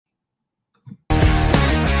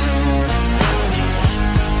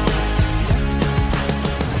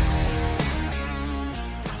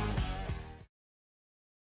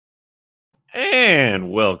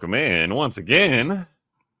And welcome in once again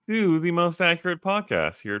to the most accurate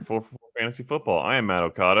podcast here at 444 Fantasy Football. I am Matt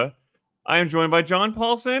Okada. I am joined by John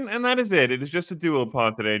Paulsen, and that is it. It is just a duo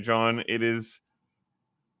pod today, John. It is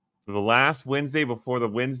the last Wednesday before the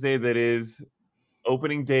Wednesday that is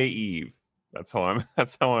opening day eve. That's how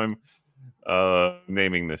I'm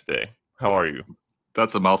naming this day. How are you?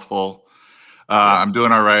 That's a mouthful. I'm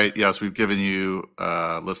doing all right. Yes, we've given you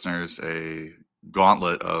listeners a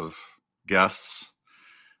gauntlet of guests,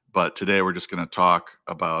 but today we're just going to talk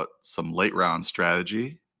about some late round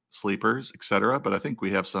strategy, sleepers, etc. But I think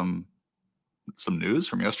we have some news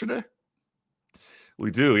from yesterday.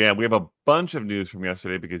 We do, yeah. We have a bunch of news from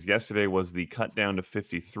yesterday because yesterday was the cut down to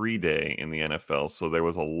 53 day in the NFL. So there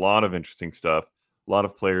was a lot of interesting stuff. A lot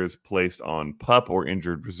of players placed on PUP or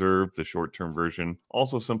injured reserve, the short-term version.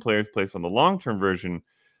 Also, some players placed on the long-term version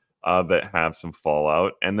that have some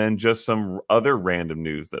fallout. And then just some other random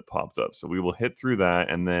news that popped up. So we will hit through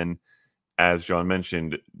that. And then, as John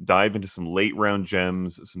mentioned, dive into some late-round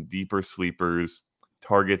gems, some deeper sleepers,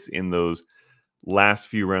 targets in those last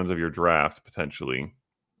few rounds of your draft, potentially,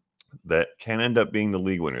 that can end up being the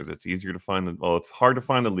league winners. It's easier to find them. Well, it's hard to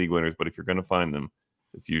find the league winners, but if you're going to find them,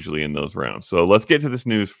 it's usually in those rounds. So let's get to this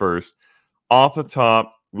news first. Off the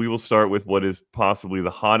top, we will start with what is possibly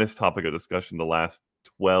the hottest topic of discussion the last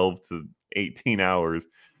 12 to 18 hours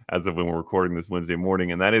as of when we're recording this Wednesday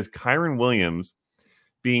morning, and that is Kyren Williams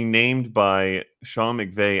being named by Sean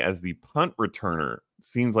McVay as the punt returner. It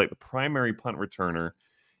seems like the primary punt returner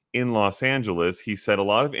in Los Angeles. He said a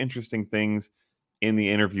lot of interesting things in the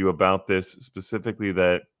interview about this, specifically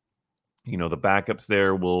that, the backups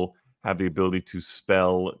there will have the ability to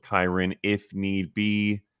spell Kyren if need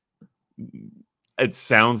be. It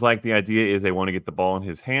sounds like the idea is they want to get the ball in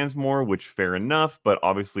his hands more, which fair enough. But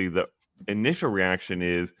obviously the initial reaction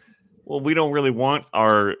is, well, we don't really want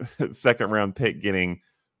our second round pick getting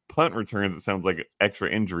punt returns. It sounds like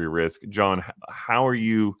extra injury risk. John, how are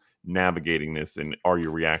you navigating this, and are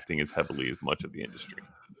you reacting as heavily as much of the industry?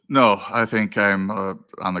 No, I think I'm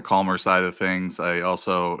on the calmer side of things.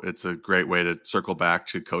 It's a great way to circle back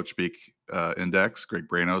to Coach Speak Index, Greg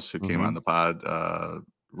Branos, who came on the pod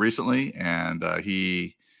recently, and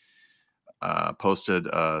he posted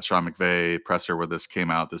Sean McVay presser where this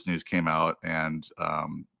news came out, and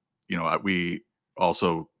we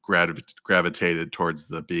also gravitated towards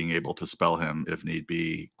the being able to spell him if need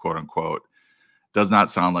be, quote unquote. Does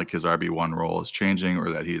not sound like his RB1 role is changing or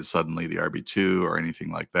that he is suddenly the RB2 or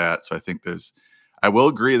anything like that. So I think I will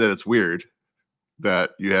agree that it's weird that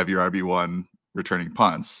you have your RB1 returning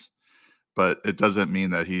punts, but it doesn't mean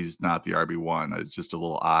that he's not the RB1. It's just a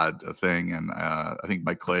little odd thing. And I think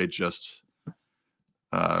Mike Clay just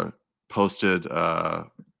posted an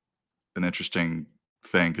interesting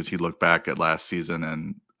thing because he looked back at last season,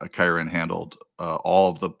 and Kyren handled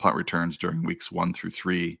all of the punt returns during weeks 1 through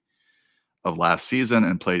 3 of last season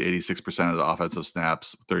and played 86% of the offensive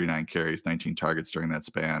snaps, 39 carries, 19 targets during that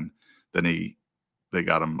span. Then they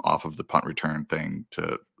got him off of the punt return thing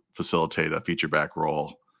to facilitate a feature back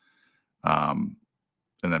role. And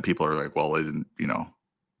then people are like, well, they didn't,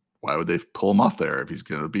 why would they pull him off there if he's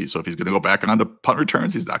going to go back on the punt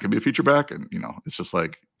returns, he's not going to be a feature back. And, it's just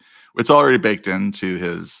like, it's already baked into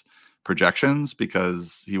his projections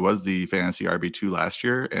because he was the fantasy RB2 last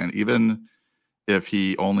year. And even if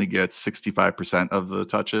he only gets 65% of the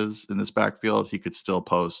touches in this backfield, he could still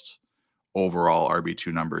post overall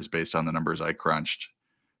RB2 numbers based on the numbers I crunched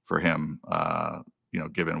for him,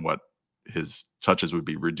 given what his touches would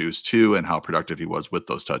be reduced to and how productive he was with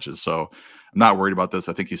those touches. So I'm not worried about this.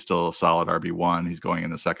 I think he's still a solid RB1. He's going in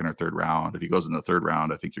the second or third round. If he goes in the third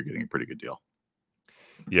round, I think you're getting a pretty good deal.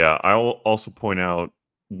 Yeah, I will also point out,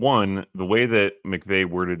 one, the way that McVay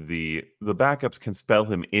worded the backups can spell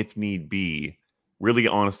him if need be really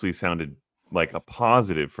honestly sounded like a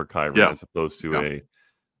positive for Kyren as opposed to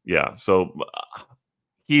So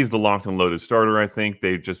he's the locked and loaded starter. I think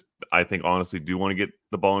honestly do want to get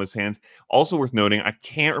the ball in his hands. Also worth noting, I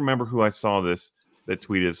can't remember who I saw this that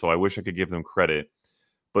tweeted, so I wish I could give them credit.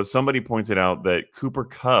 But somebody pointed out that Cooper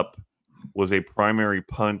Kupp was a primary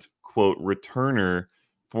punt, quote, returner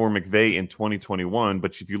for McVay in 2021.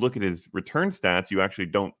 But if you look at his return stats, you actually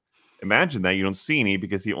don't imagine that. You don't see any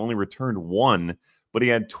because he only returned 1, but he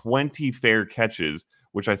had 20 fair catches,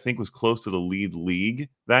 which I think was close to the league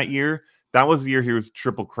that year. That was the year he was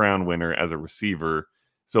Triple Crown winner as a receiver.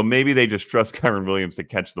 So maybe they just trust Kyren Williams to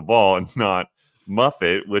catch the ball and not muff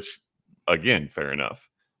it, which, again, fair enough.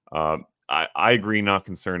 I agree, not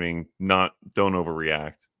concerning, don't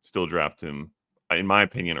overreact. Still draft him, in my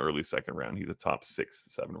opinion, early second round. He's a top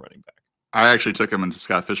 6-7 running back. I actually took him into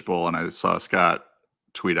Scott Fishbowl, and I saw Scott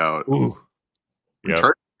tweet out, "Ooh, Yep.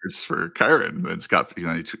 return yards for Kyren. And Scott, he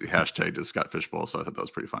hashtagged as Scott Fishbowl, so I thought that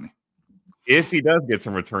was pretty funny. If he does get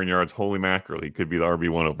some return yards, holy mackerel, he could be the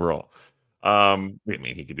RB1 overall. I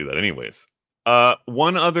mean, he could do that anyways.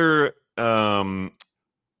 One other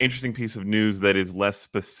interesting piece of news that is less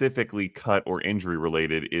specifically cut or injury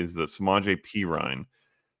related is the Samaje Perine.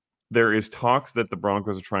 There is talks that the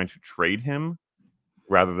Broncos are trying to trade him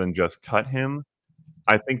rather than just cut him.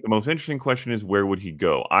 I think the most interesting question is where would he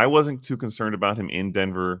go? I wasn't too concerned about him in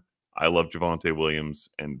Denver. I love Javonte Williams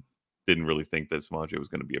and didn't really think that Samaje was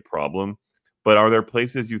going to be a problem. But are there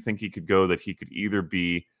places you think he could go that he could either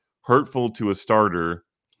be hurtful to a starter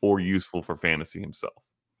or useful for fantasy himself?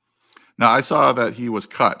 Now, I saw that he was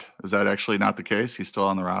cut. Is that actually not the case? He's still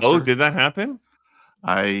on the roster? Oh, did that happen?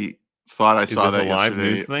 I thought I saw that a live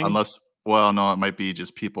yesterday. news thing? Unless, well, no, it might be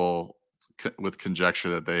just people with conjecture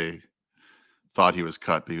that they thought he was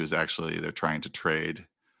cut, but he was actually, they're trying to trade.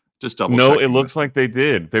 Just double No, checking it looks this. like they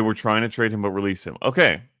did. They were trying to trade him but release him.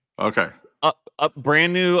 Okay. Okay.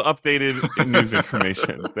 Brand new updated news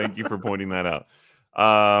information. Thank you for pointing that out.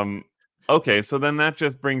 Okay, so then that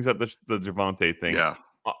just brings up the Javonte thing. Yeah.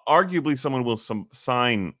 Arguably, someone will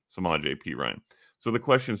sign Samaje Perine. So the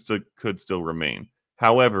question could still remain.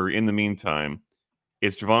 However, in the meantime,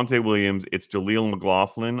 it's Javonte Williams. It's Jaleel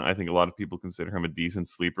McLaughlin. I think a lot of people consider him a decent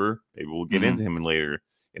sleeper. Maybe we'll get into him later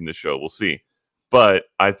in the show. We'll see. But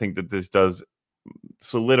I think that this does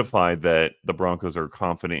solidify that the Broncos are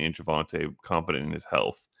confident in Javonte, confident in his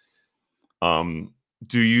health.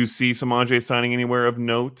 Do you see Samaje signing anywhere of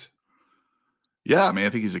note? Yeah, I mean, I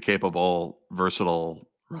think he's a capable, versatile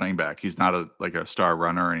running back. He's not a star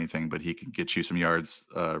runner or anything, but he can get you some yards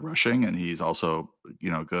rushing, and he's also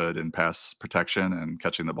good in pass protection and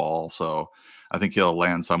catching the ball. So I think he'll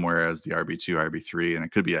land somewhere as the RB2, RB3, and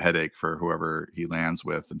it could be a headache for whoever he lands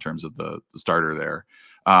with in terms of the starter there.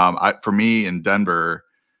 For me in Denver,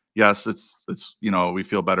 yes, it's we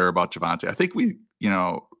feel better about Javonte. I think we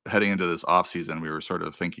heading into this offseason, we were sort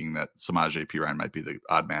of thinking that Samaje Perine might be the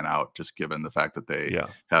odd man out, just given the fact that they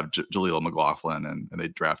have Jaleel McLaughlin and they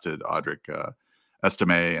drafted Audric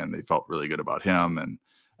Estime, and they felt really good about him, and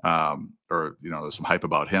there's some hype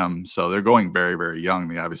about him. So they're going very, very young.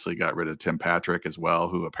 They obviously got rid of Tim Patrick as well,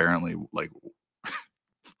 who apparently,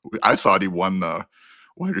 I thought he won the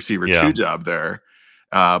wide receiver 2 job there.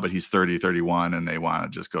 But he's 30, 31, and they want to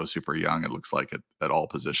just go super young, it looks like, at all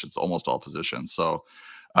positions, almost all positions. So,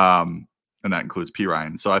 and that includes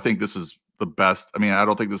Perine. So I think this is the best. I mean, I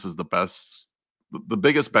don't think this is the best. The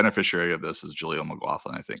biggest beneficiary of this is Jaleel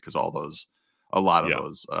McLaughlin, I think, because a lot of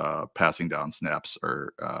those passing down snaps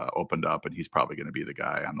are opened up, and he's probably going to be the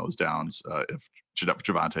guy on those downs if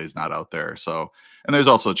Javonte is not out there. So, and there's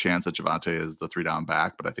also a chance that Javonte is the 3-down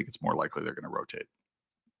back, but I think it's more likely they're going to rotate.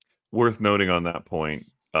 Worth noting on that point,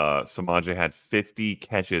 Samaje had 50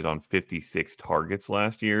 catches on 56 targets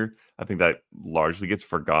last year. I think that largely gets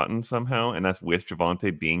forgotten somehow, and that's with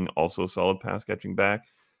Javonte being also a solid pass catching back.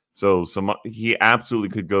 So he absolutely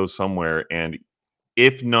could go somewhere, and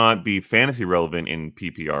if not be fantasy relevant in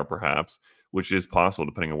PPR perhaps, which is possible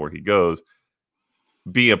depending on where he goes,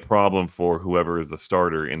 be a problem for whoever is the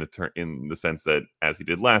starter in the sense that, as he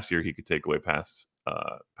did last year, he could take away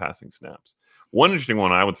passing snaps. One interesting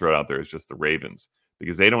one I would throw out there is just the Ravens,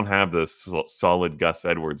 because they don't have the solid Gus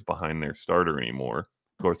Edwards behind their starter anymore.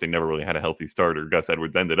 Of course, they never really had a healthy starter. Gus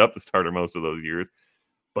Edwards ended up the starter most of those years.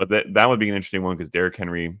 But that would be an interesting one, because Derrick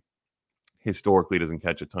Henry historically doesn't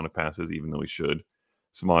catch a ton of passes, even though he should.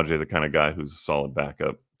 Samaje is the kind of guy who's a solid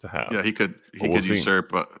backup to have. Yeah, he could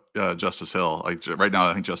usurp Justice Hill. Like right now,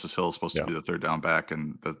 I think Justice Hill is supposed to be the 3rd down back,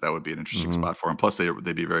 and that would be an interesting spot for him. Plus,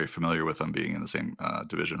 they'd be very familiar with him being in the same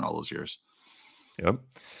division all those years. Yep.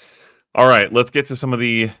 All right, let's get to some of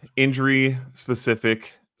the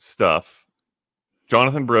injury-specific stuff.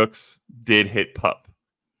 Jonathon Brooks did hit PUP,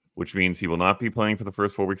 which means he will not be playing for the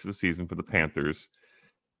first 4 weeks of the season for the Panthers.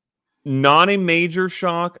 Not a major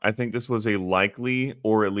shock. I think this was a likely,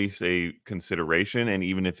 or at least a consideration, and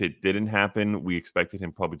even if it didn't happen, we expected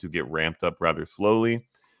him probably to get ramped up rather slowly.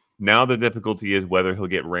 Now the difficulty is whether he'll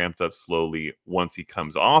get ramped up slowly once he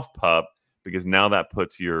comes off PUP, because now that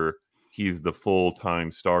puts he's the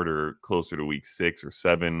full-time starter closer to week 6 or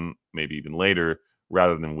 7, maybe even later,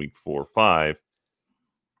 rather than week 4 or 5.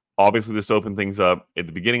 Obviously, this opened things up at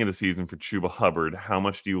the beginning of the season for Chuba Hubbard. How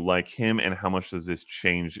much do you like him, and how much does this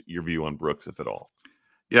change your view on Brooks, if at all?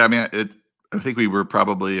 Yeah, I mean, I think we were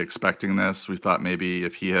probably expecting this. We thought maybe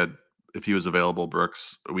if he was available,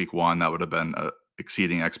 Brooks, week 1, that would have been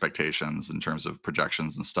exceeding expectations in terms of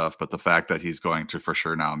projections and stuff. But the fact that he's going to for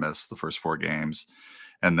sure now miss the first 4 games,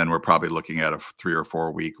 and then we're probably looking at a 3 or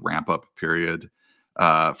 4 week ramp up period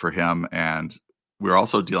for him. And we're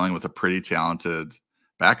also dealing with a pretty talented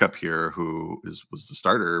backup here who was the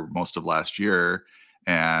starter most of last year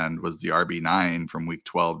and was the RB9 from week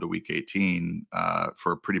 12 to week 18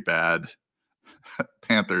 for a pretty bad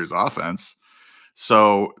Panthers offense.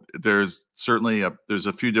 So there's certainly there's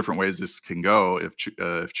a few different ways this can go. If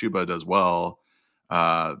Chuba does well,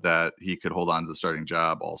 that he could hold on to the starting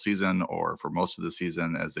job all season or for most of the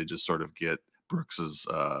season as they just sort of get Brooks's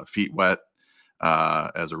feet wet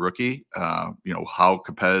as a rookie. How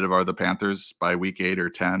competitive are the Panthers by week 8 or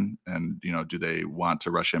 10? And, do they want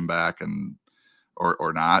to rush him back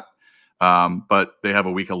or not? But they have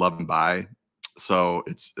a week 11 bye. So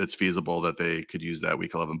it's feasible that they could use that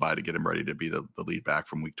week 11 bye to get him ready to be the lead back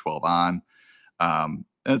from week 12 on.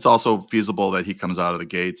 And it's also feasible that he comes out of the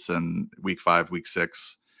gates in week 5, week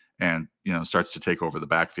 6, and, starts to take over the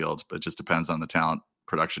backfield. But it just depends on the talent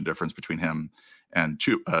production difference between him and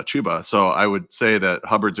Chuba. So I would say that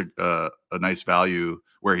Hubbard's a nice value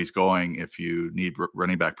where he's going. If you need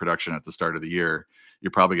running back production at the start of the year,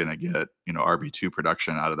 you're probably going to get, RB2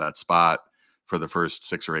 production out of that spot for the first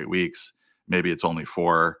 6 or 8 weeks. Maybe it's only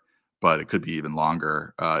 4, but it could be even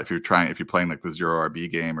longer. If you're playing like the 0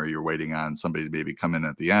 RB game, or you're waiting on somebody to maybe come in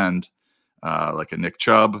at the end, like a Nick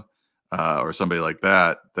Chubb or somebody like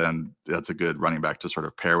that, then that's a good running back to sort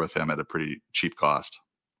of pair with him at a pretty cheap cost.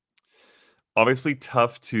 Obviously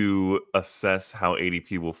tough to assess how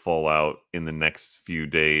ADP will fall out in the next few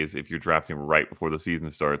days if you're drafting right before the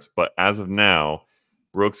season starts. But as of now,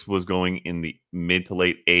 Brooks was going in the mid to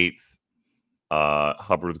late 8th.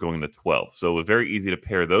 Hubbard was going in the 12th. So it was very easy to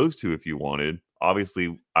pair those two if you wanted.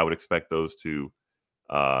 Obviously, I would expect those two,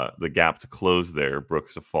 the gap to close there,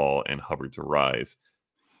 Brooks to fall and Hubbard to rise.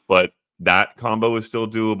 But that combo is still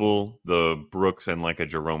doable. The Brooks and like a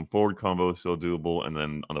Jerome Ford combo is still doable. And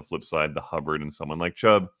then on the flip side, the Hubbard and someone like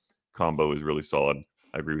Chubb combo is really solid.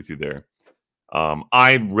 I agree with you there.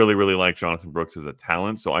 I really, really like Jonathon Brooks as a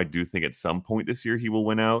talent. So I do think at some point this year he will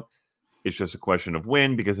win out. It's just a question of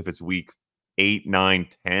when, because if it's week 8, 9,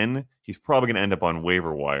 10, he's probably going to end up on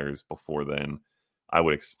waiver wires before then, I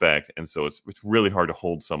would expect. And so it's really hard to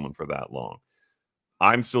hold someone for that long.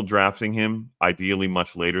 I'm still drafting him, ideally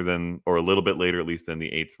much later than, or a little bit later at least than the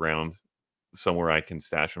 8th round, somewhere I can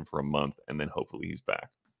stash him for a month, and then hopefully he's back.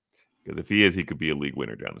 Because if he is, he could be a league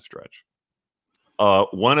winner down the stretch.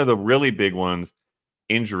 One of the really big ones,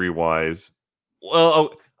 injury-wise,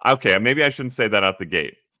 okay, maybe I shouldn't say that out the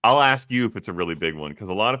gate. I'll ask you if it's a really big one, because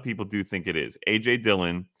a lot of people do think it is. A.J.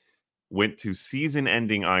 Dillon went to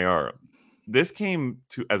season-ending IR. This came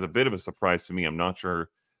as a bit of a surprise to me. I'm not sure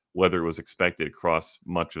whether it was expected across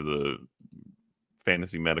much of the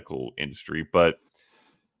fantasy medical industry, but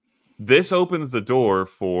this opens the door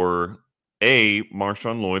for A,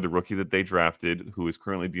 Marshawn Lloyd, the rookie that they drafted, who is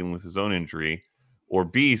currently dealing with his own injury, or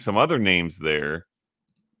B, some other names there.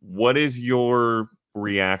 What is your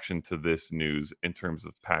reaction to this news in terms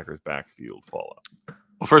of Packers backfield fallout?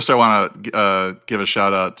 Well, first I want to give a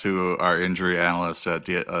shout out to our injury analyst at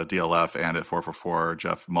DLF and at 444,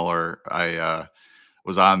 Jeff Muller. I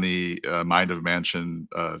was on the Mind of Mansion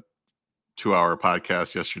 2-hour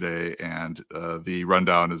podcast yesterday, and the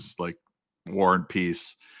rundown is like War and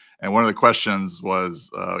Peace. And one of the questions was,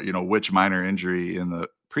 which minor injury in the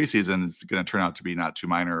preseason is going to turn out to be not too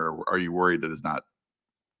minor, or are you worried that it's not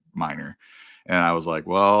minor? And I was like,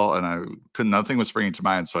 well, and nothing was springing to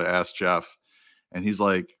mind. So I asked Jeff, and he's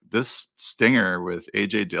like, this stinger with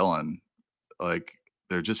AJ Dillon, like,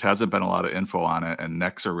 there just hasn't been a lot of info on it, and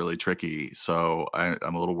necks are really tricky. So I'm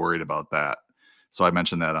a little worried about that. So I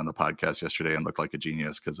mentioned that on the podcast yesterday and looked like a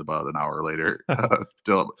genius, because about an hour later,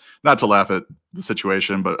 not to laugh at the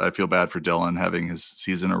situation, but I feel bad for Dillon having his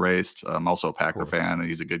season erased. I'm also a Packer fan, and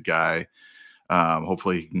he's a good guy.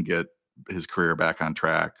 Hopefully he can get his career back on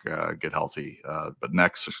track, get healthy. But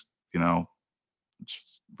necks,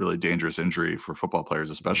 it's really dangerous injury for football players,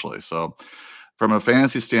 especially. So from a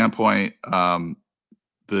fantasy standpoint,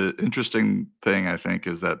 the interesting thing, I think,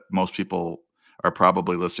 is that most people are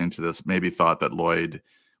probably listening to this maybe thought that Lloyd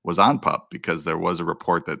was on PUP, because there was a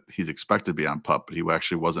report that he's expected to be on PUP, but he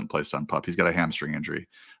actually wasn't placed on PUP. He's got a hamstring injury.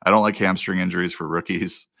 I don't like hamstring injuries for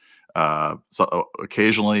rookies. So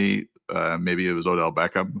occasionally, maybe it was Odell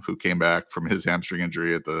Beckham who came back from his hamstring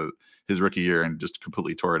injury at his rookie year and just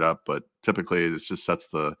completely tore it up. But typically, it just sets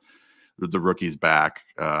the rookies back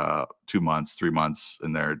 2 months, 3 months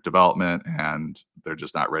in their development, and they're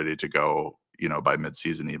just not ready to go, by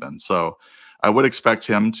midseason even. So I would expect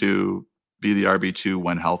him to be the RB2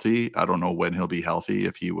 when healthy. I don't know when he'll be healthy.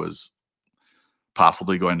 If he was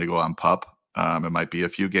possibly going to go on PUP, it might be a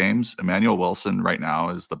few games. Emmanuel Wilson right now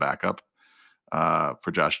is the backup.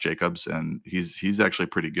 for Josh Jacobs, and he's actually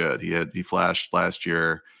pretty good. He flashed last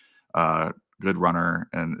year, good runner,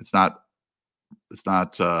 and it's not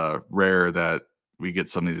rare that we get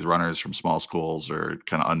some of these runners from small schools or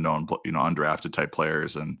kind of unknown, undrafted type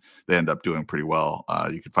players, and they end up doing pretty well.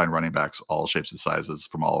 You can find running backs all shapes and sizes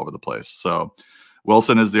from all over the place. So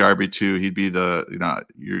Wilson is the RB2. He'd be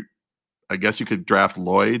I guess you could draft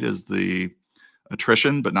Lloyd as the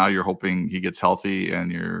attrition, but now you're hoping he gets healthy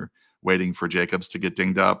and you're waiting for Jacobs to get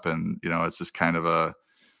dinged up. And, it's just kind of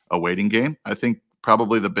a waiting game. I think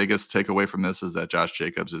probably the biggest takeaway from this is that Josh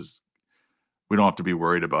Jacobs we don't have to be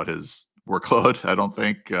worried about his workload. I don't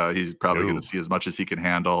think he's probably going to see as much as he can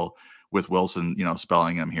handle with Wilson,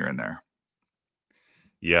 spelling him here and there.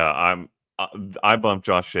 Yeah, I bumped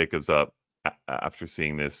Josh Jacobs up after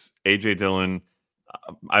seeing this. AJ Dillon,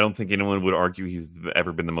 I don't think anyone would argue he's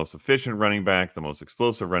ever been the most efficient running back, the most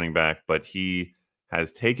explosive running back, but he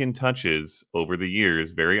has taken touches over the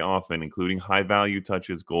years very often, including high value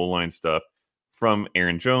touches, goal line stuff, from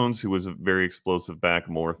Aaron Jones, who was a very explosive back,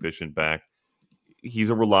 more efficient back. He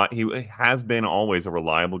has been always a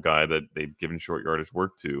reliable guy that they've given short yardage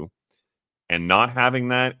work to, and not having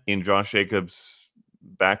that in Josh Jacobs'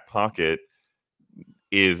 back pocket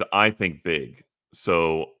is, I think, big.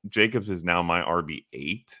 So Jacobs is now my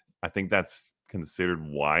RB8. I think that's considered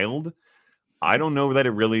wild. I don't know that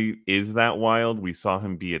it really is that wild. We saw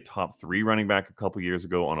him be a top 3 running back a couple years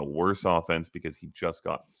ago on a worse offense because he just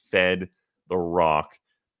got fed the rock.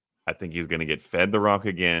 I think he's going to get fed the rock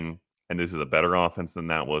again. And this is a better offense than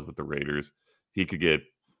that was with the Raiders. He could get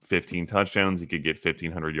 15 touchdowns. He could get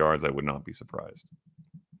 1,500 yards. I would not be surprised.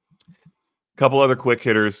 A couple other quick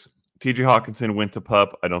hitters. TJ Hawkinson went to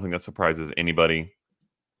PUP. I don't think that surprises anybody.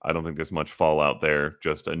 I don't think there's much fallout there.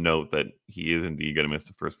 Just a note that he is indeed going to miss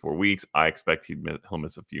the first 4 weeks. I expect he'll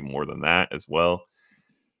miss a few more than that as well.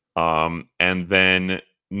 And then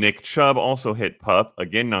Nick Chubb also hit PUP.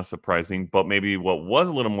 Again, not surprising. But maybe what was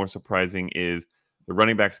a little more surprising is the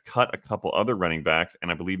running backs cut a couple other running backs,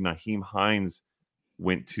 and I believe Nyheim Hines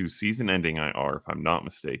went to season-ending IR, if I'm not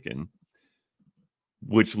mistaken,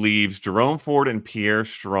 which leaves Jerome Ford and Pierre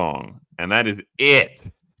Strong, and that is it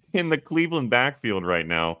in the Cleveland backfield right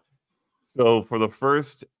now. So for the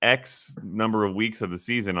first X number of weeks of the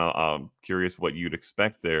season, I'm curious what you'd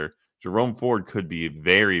expect there. Jerome Ford could be a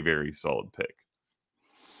very, very solid pick.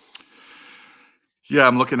 Yeah,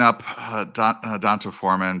 I'm looking up Donta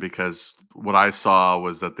Foreman because what I saw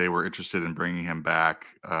was that they were interested in bringing him back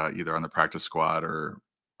either on the practice squad or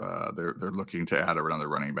they're looking to add another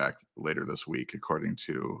running back later this week, according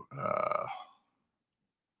to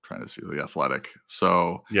trying to see The Athletic.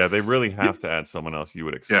 So yeah, they really have to add someone else, you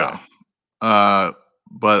would expect. Yeah,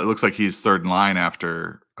 but it looks like he's third in line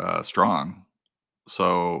after Strong.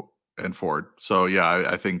 And Ford. So yeah,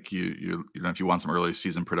 I think you know if you want some early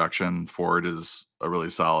season production, Ford is a really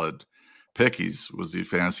solid pick. Was the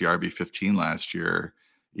fantasy RB15 last year,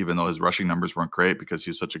 even though his rushing numbers weren't great because he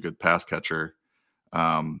was such a good pass catcher.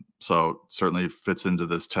 So certainly fits into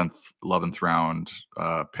this 10th, 11th round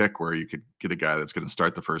pick where you could get a guy that's going to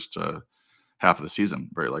start the first half of the season,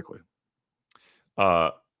 very likely.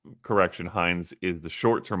 Correction, Hines is the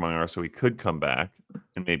short-term IR, so he could come back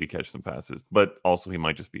and maybe catch some passes, but also he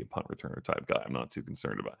might just be a punt returner type guy. I'm not too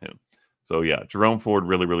concerned about him. So yeah, Jerome Ford,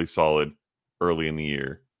 really, really solid early in the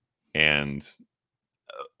year. And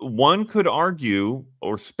one could argue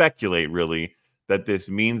or speculate, really, that this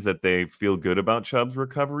means that they feel good about Chubb's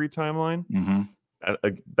recovery timeline.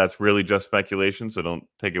 Mm-hmm. That's really just speculation, so don't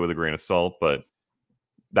take it with a grain of salt, but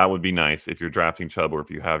that would be nice if you're drafting Chubb or if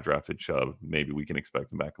you have drafted Chubb. Maybe we can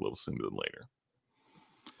expect him back a little sooner than later.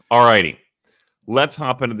 All righty. Let's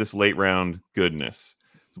hop into this late round goodness.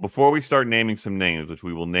 So before we start naming some names, which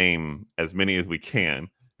we will name as many as we can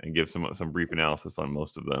and give some brief analysis on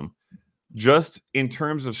most of them, just in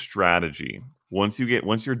terms of strategy, once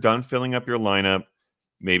you're done filling up your lineup,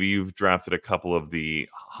 maybe you've drafted a couple of the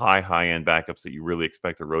high-end backups that you really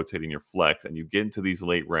expect to rotate in your flex, and you get into these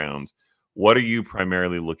late rounds, what are you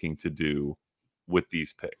primarily looking to do with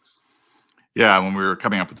these picks? Yeah, when we were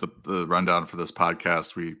coming up with the rundown for this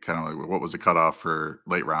podcast, we kind of like, what was the cutoff for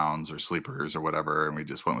late rounds or sleepers or whatever, and we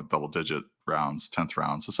just went with double-digit rounds, 10th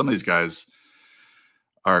round. So some of these guys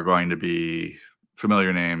are going to be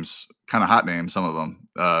familiar names, kind of hot names, some of them,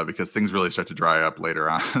 because things really start to dry up later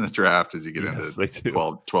on in the draft as you get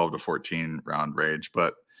into 12 to 14 round range.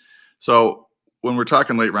 But so when we're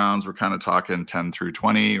talking late rounds, we're kind of talking 10 through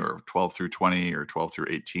 20 or 12 through 20 or 12 through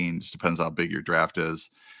 18. Just depends how big your draft is,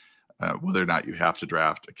 whether or not you have to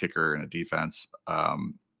draft a kicker and a defense.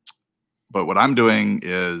 But what I'm doing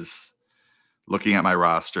is looking at my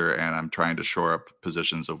roster and I'm trying to shore up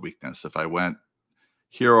positions of weakness. If I went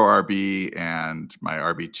hero RB, and my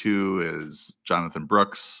RB2 is Jonathon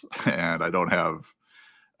Brooks, and I don't have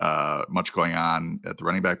much going on at the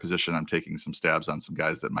running back position. I'm taking some stabs on some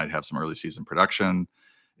guys that might have some early season production.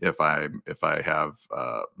 If I have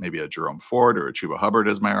maybe a Jerome Ford or a Chuba Hubbard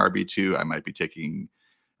as my RB2, I might be taking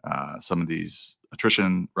some of these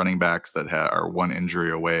attrition running backs that are one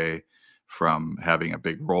injury away from having a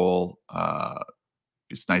big role.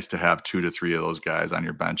 It's nice to have 2 to 3 of those guys on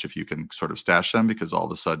your bench if you can sort of stash them, because all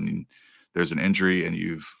of a sudden there's an injury and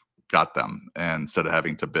you've got them, and instead of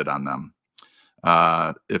having to bid on them.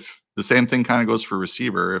 If the same thing kind of goes for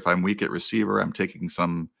receiver, if I'm weak at receiver, I'm taking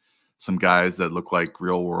some guys that look like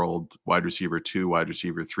real world wide receiver 2, wide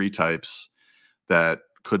receiver 3 types that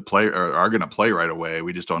could play or are going to play right away.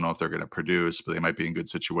 We just don't know if they're going to produce, but they might be in good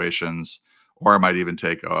situations. Or I might even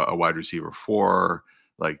take a wide receiver 4,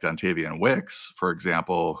 like Dontavian Wicks, for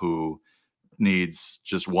example, who needs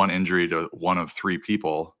just one injury to one of 3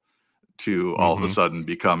 people to all of a sudden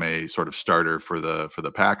become a sort of starter for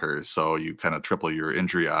the Packers. So you kind of triple your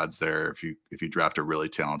injury odds there if you draft a really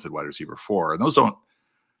talented wide receiver 4. And those don't,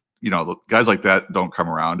 guys like that don't come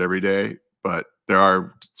around every day, but there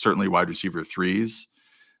are certainly wide receiver 3s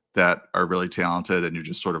that are really talented, and you're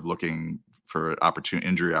just sort of looking for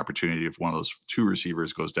injury opportunity. If one of those 2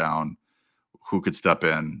 receivers goes down, who could step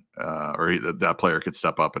in, or that player could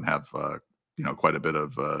step up and have quite a bit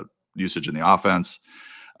of usage in the offense.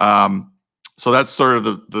 So that's sort of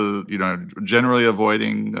the generally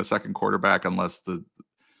avoiding a second quarterback unless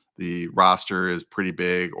the roster is pretty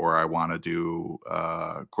big, or I want to do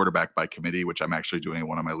quarterback by committee, which I'm actually doing in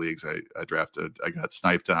one of my leagues. I got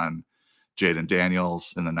sniped on Jaden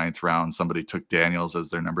Daniels in the 9th round. Somebody took Daniels as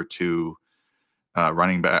their number 2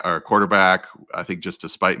 running back or quarterback, I think just to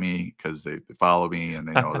spite me, because they follow me and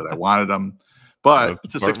they know that I wanted them. But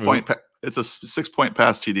it's a 6-point it's a 6-point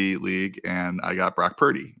pass TD league, and I got Brock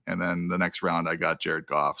Purdy. And then the next round I got Jared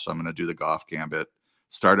Goff. So I'm going to do the Goff gambit,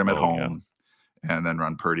 start him at home, and then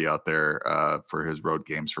run Purdy out there for his road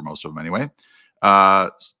games for most of them anyway.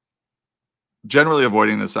 Generally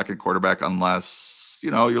avoiding the second quarterback unless,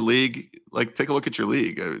 your league, like take a look at your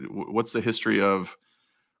league. What's the history of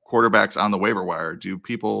quarterbacks on the waiver wire? Do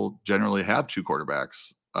people generally have 2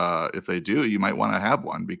 quarterbacks? If they do, you might want to have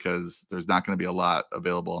one, because there's not going to be a lot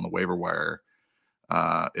available on the waiver wire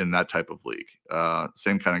in that type of league.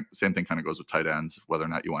 Same thing kind of goes with tight ends. Whether or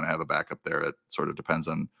not you want to have a backup there, it sort of depends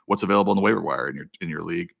on what's available on the waiver wire in your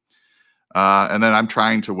league. And then I'm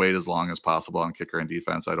trying to wait as long as possible on kicker and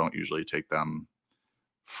defense. I don't usually take them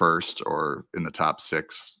first or in the top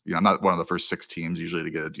 6. I'm not one of the first 6 teams usually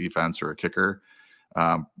to get a defense or a kicker.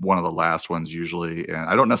 One of the last ones usually, and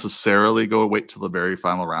I don't necessarily wait till the very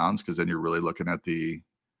final rounds, because then you're really looking at the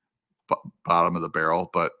bottom of the barrel.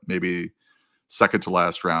 But maybe second to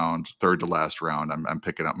last round, third to last round, I'm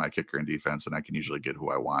picking up my kicker and defense, and I can usually get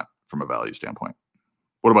who I want from a value standpoint.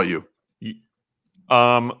 What about you?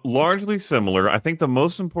 Largely similar. I think the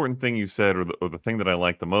most important thing you said, or the thing that I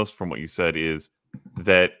like the most from what you said, is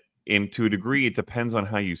that to a degree, it depends on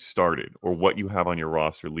how you started or what you have on your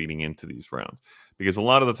roster leading into these rounds. Because a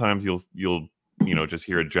lot of the times you'll just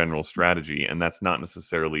hear a general strategy, and that's not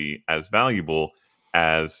necessarily as valuable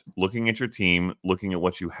as looking at your team, looking at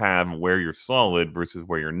what you have and where you're solid versus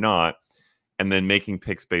where you're not, and then making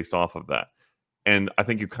picks based off of that. And I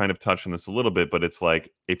think you kind of touched on this a little bit, but it's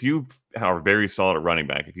like, if you are very solid at running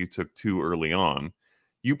back, if you took 2 early on,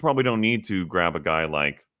 you probably don't need to grab a guy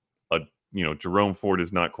like Jerome Ford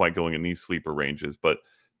is not quite going in these sleeper ranges, but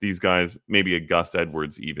these guys, maybe a Gus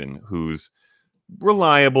Edwards even, who's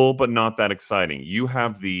reliable but not that exciting. You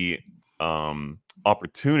have the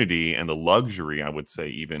opportunity and the luxury, I would say,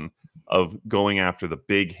 even of going after the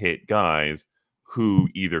big hit guys who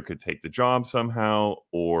either could take the job somehow,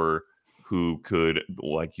 or who could,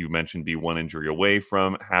 like you mentioned, be one injury away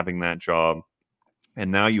from having that job. And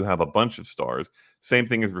now you have a bunch of stars. Same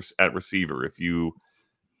thing as at receiver. If you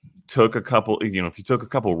took a couple,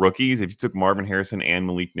 rookies, if you took Marvin Harrison and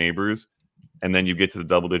Malik Neighbors, and then you get to the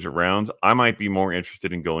double-digit rounds, I might be more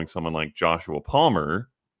interested in going someone like Joshua Palmer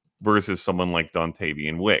versus someone like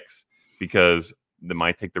Dontavian Wicks, because they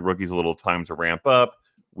might take the rookies a little time to ramp up.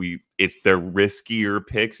 They're riskier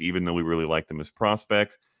picks, even though we really like them as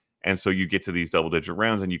prospects. And so you get to these double-digit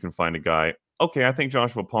rounds, and you can find a guy, okay, I think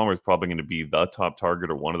Joshua Palmer is probably going to be the top target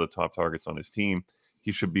or one of the top targets on his team.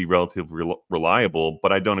 He should be relatively reliable,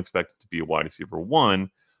 but I don't expect it to be a wide receiver 1.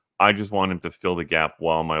 I just want him to fill the gap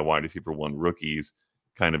while my wide receiver 1 rookies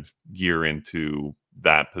kind of gear into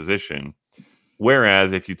that position.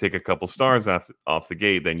 Whereas if you take a couple stars off the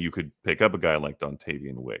gate, then you could pick up a guy like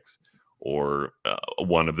Dontavian Wicks, or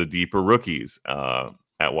one of the deeper rookies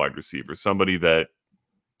at wide receiver, somebody that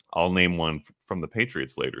I'll name one from the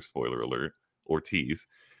Patriots later, spoiler alert, or tease,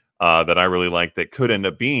 that I really like that could end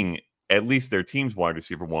up being at least their team's wide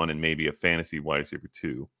receiver 1 and maybe a fantasy wide receiver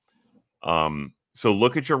 2. So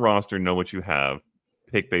look at your roster, know what you have,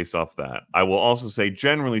 pick based off that. I will also say,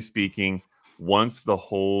 generally speaking, once the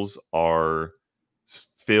holes are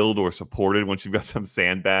filled or supported, once you've got some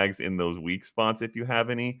sandbags in those weak spots, if you have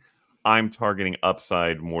any, I'm targeting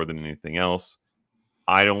upside more than anything else.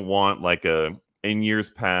 I don't want in years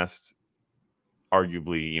past,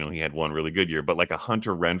 arguably, he had one really good year, but like a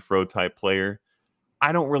Hunter Renfrow type player,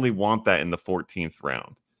 I don't really want that in the 14th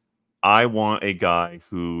round. I want a guy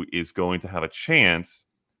who is going to have a chance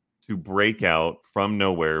to break out from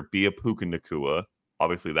nowhere, be a Puka Nacua.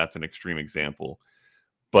 Obviously, that's an extreme example,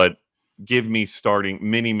 but give me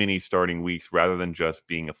many starting weeks rather than just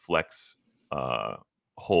being a flex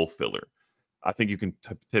hole filler. I think you can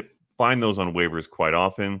find those on waivers quite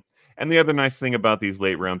often. And the other nice thing about these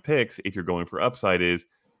late round picks, if you're going for upside, is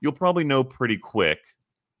you'll probably know pretty quick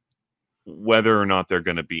whether or not they're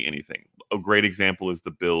going to be anything. A great example is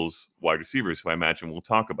the Bills wide receivers, who I imagine we'll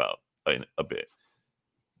talk about in a bit.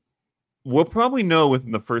 We'll probably know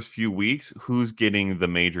within the first few weeks who's getting the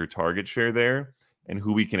major target share there and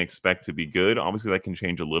who we can expect to be good. Obviously, that can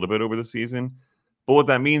change a little bit over the season. But what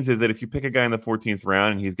that means is that if you pick a guy in the 14th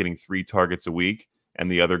round and he's getting 3 targets a week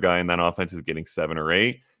and the other guy in that offense is getting 7 or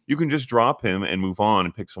 8, you can just drop him and move on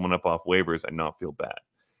and pick someone up off waivers and not feel bad.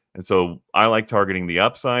 And so I like targeting the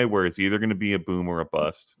upside where it's either going to be a boom or a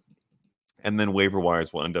bust. And then waiver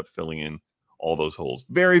wires will end up filling in all those holes.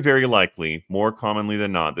 Very, very likely, more commonly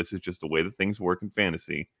than not, this is just the way that things work in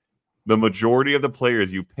fantasy. The majority of the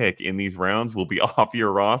players you pick in these rounds will be off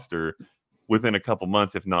your roster within a couple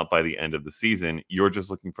months, if not by the end of the season. You're just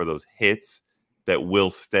looking for those hits that will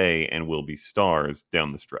stay and will be stars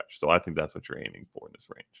down the stretch. So I think that's what you're aiming for in this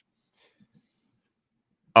range.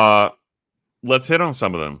 Let's hit on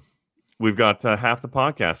some of them. We've got half the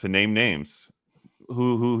podcast to name names.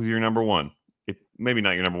 Who's your number one? Maybe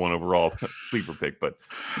not your number one overall sleeper pick, but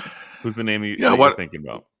who's the name that you're thinking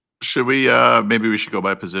about? Should we maybe we should go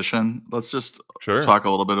by position? Let's just talk a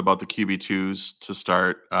little bit about the QB2s to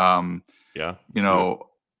start. Yeah.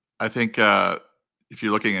 I think if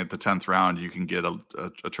you're looking at the 10th round, you can get a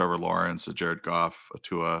Trevor Lawrence, a Jared Goff, a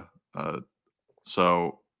Tua.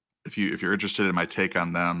 So if you're interested in my take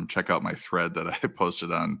on them, check out my thread that I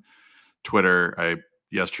posted on Twitter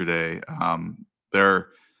yesterday.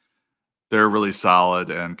 They're really solid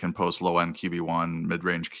and can post low-end QB1,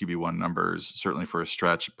 mid-range QB1 numbers, certainly for a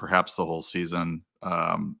stretch, perhaps the whole season.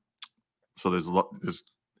 So there's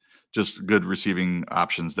just good receiving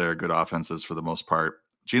options there, good offenses for the most part.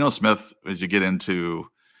 Geno Smith, as you get into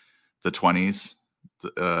the 20s,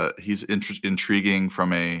 he's intriguing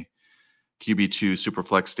from a QB2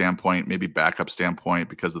 superflex standpoint, maybe backup standpoint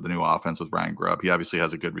because of the new offense with Ryan Grubb. He obviously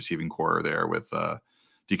has a good receiving core there with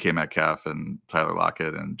DK Metcalf and Tyler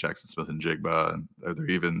Lockett and Jackson Smith and Jigba.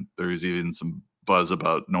 And there's even some buzz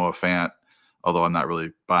about Noah Fant, although I'm not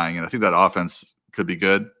really buying it. I think that offense could be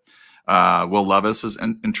good. Will Levis is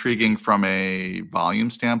intriguing from a volume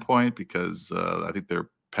standpoint because I think their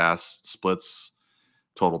pass splits,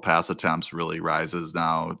 total pass attempts really rises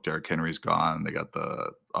now. Derrick Henry's gone. They got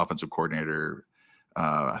the offensive coordinator,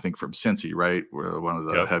 I think from Cincy, right? We're one of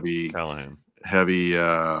the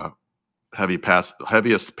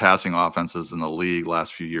heaviest passing offenses in the league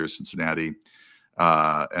last few years, Cincinnati.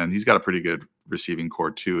 And he's got a pretty good receiving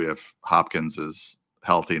core too if Hopkins is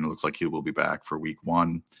healthy, and it looks like he will be back for week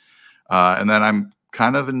 1. And then I'm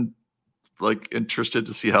kind of interested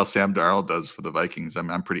to see how Sam Darnold does for the Vikings.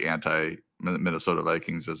 I'm pretty anti Minnesota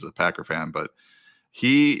Vikings as a Packer fan, but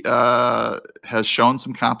he has shown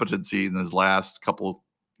some competency in his last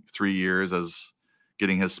 3 years as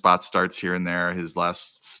getting his spot starts here and there. His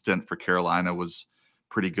last stint for Carolina was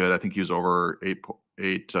pretty good. I think he was over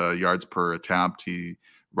eight yards per attempt. He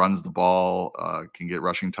runs the ball, can get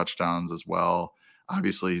rushing touchdowns as well.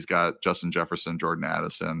 Obviously, he's got Justin Jefferson, Jordan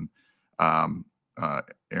Addison,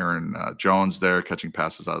 Aaron Jones there catching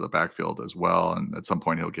passes out of the backfield as well. And at some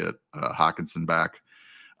point, he'll get Hawkinson back.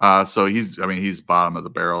 So he's bottom of the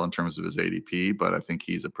barrel in terms of his ADP, but I think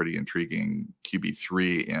he's a pretty intriguing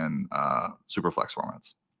QB3 in superflex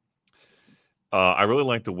formats. I really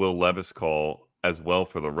like the Will Levis call as well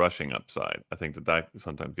for the rushing upside. I think that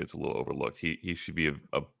sometimes gets a little overlooked. He should be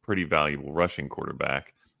a pretty valuable rushing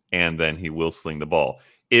quarterback, and then he will sling the ball.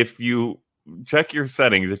 If you check your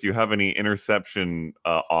settings, if you have any interception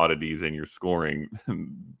oddities in your scoring,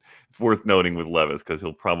 it's worth noting with Levis because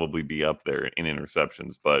he'll probably be up there in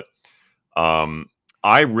interceptions. But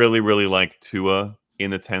I really, really like Tua in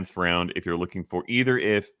the 10th round if you're looking for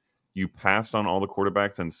if you passed on all the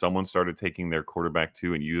quarterbacks and someone started taking their quarterback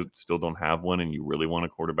 2 and you still don't have one and you really want a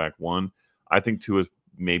quarterback 1, I think 2 is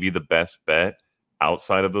maybe the best bet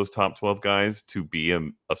outside of those top 12 guys to be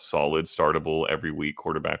a solid, startable every week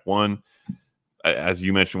quarterback 1. As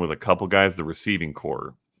you mentioned with a couple guys, the receiving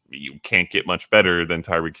core, you can't get much better than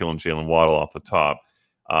Tyreek Hill and Jalen Waddle off the top.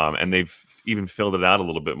 And they've even filled it out a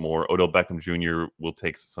little bit more. Odell Beckham Jr. will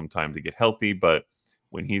take some time to get healthy, but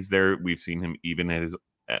when he's there, we've seen him even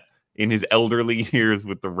in his elderly years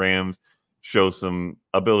with the Rams show some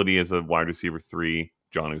ability as a wide receiver 3.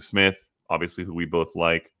 Jonnu Smith, obviously, who we both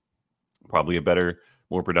like, probably a better,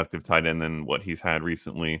 more productive tight end than what he's had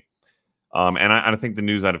recently. And I think the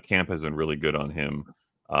news out of camp has been really good on him.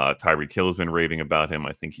 Tyreek Hill has been raving about him.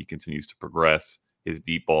 I think he continues to progress. His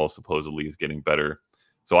deep ball supposedly is getting better.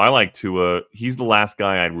 So I like Tua. He's the last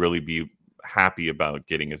guy I'd really be happy about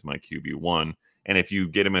getting as my QB1. And if you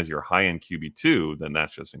get him as your high-end QB2, then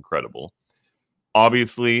that's just incredible.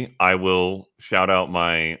 Obviously, I will shout out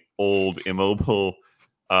my old immobile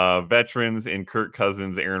veterans in Kirk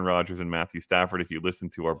Cousins, Aaron Rodgers, and Matthew Stafford. If you listen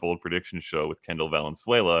to our bold prediction show with Kendall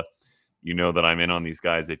Valenzuela, you know that I'm in on these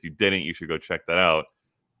guys. If you didn't, you should go check that out.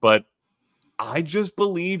 But I just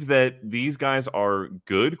believe that these guys are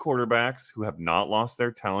good quarterbacks who have not lost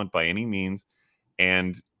their talent by any means.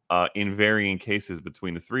 And in varying cases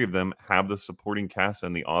between the three of them, have the supporting cast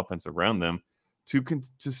and the offense around them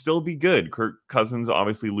to still be good. Kirk Cousins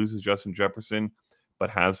obviously loses Justin Jefferson, but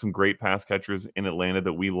has some great pass catchers in Atlanta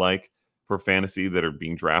that we like for fantasy, that are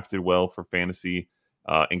being drafted well for fantasy,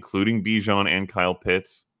 including Bijan and Kyle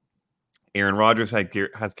Pitts. Aaron Rodgers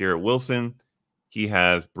has Garrett Wilson. He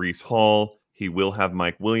has Breece Hall. He will have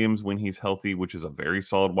Mike Williams when he's healthy, which is a very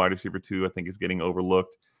solid wide receiver too. I think is getting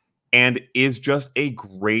overlooked and is just a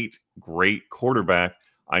great, great quarterback.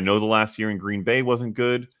 I know the last year in Green Bay wasn't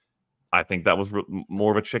good. I think that was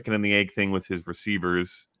more of a chicken and the egg thing with his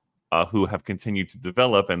receivers who have continued to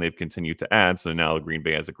develop and they've continued to add. So now Green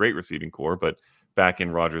Bay has a great receiving core, but back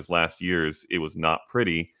in Rodgers' last years, it was not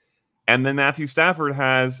pretty. And then Matthew Stafford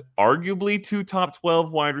has arguably 2 top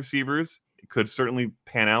 12 wide receivers. It could certainly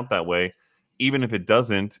pan out that way. Even if it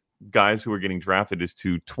doesn't, guys who are getting drafted is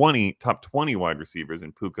 2 top 20 wide receivers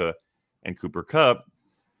in Puka and Cooper Kupp,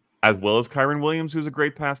 as well as Kyren Williams, who's a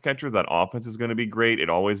great pass catcher. That offense is going to be great. It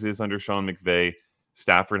always is under Sean McVay.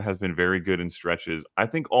 Stafford has been very good in stretches. I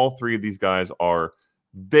think all three of these guys are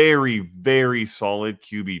very, very solid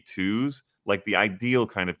QB2s, like the ideal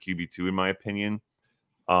kind of QB2, in my opinion,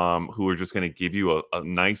 who are just going to give you a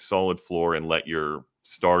nice solid floor and let your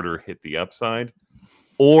starter hit the upside.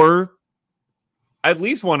 Or at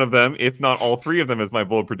least one of them, if not all three of them, as my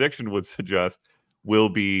bold prediction would suggest, will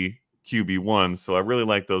be QB1. So I really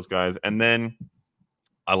like those guys. And then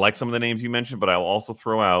I like some of the names you mentioned, but I'll also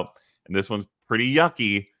throw out, and this one's pretty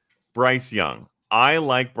yucky, Bryce Young. I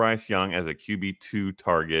like Bryce Young as a QB2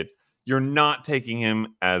 target. You're not taking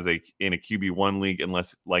him in a QB1 league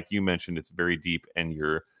unless, like you mentioned, it's very deep and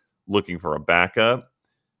you're looking for a backup,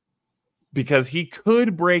 because he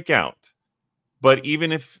could break out. But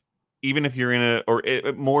even if you're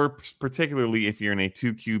in more particularly if you're in a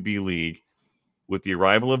 2 QB league, with the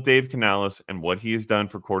arrival of Dave Canales and what he has done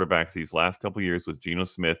for quarterbacks these last couple of years with Geno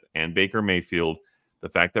Smith and Baker Mayfield, the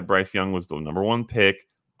fact that Bryce Young was the number 1 pick,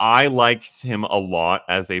 I liked him a lot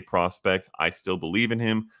as a prospect. I still believe in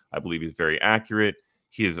him. I believe he's very accurate.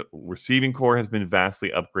 His receiving core has been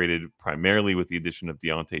vastly upgraded, primarily with the addition of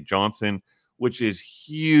Deontay Johnson, which is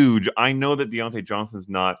huge. I know that Deontay Johnson's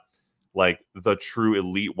not like the true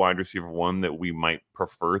elite wide receiver 1 that we might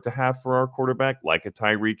prefer to have for our quarterback, like a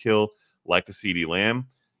Tyreek Hill, like a CeeDee Lamb.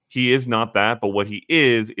 He is not that, but what he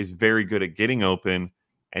is very good at getting open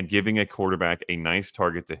and giving a quarterback a nice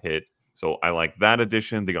target to hit. So I like that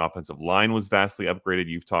addition. The offensive line was vastly upgraded.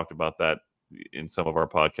 You've talked about that in some of our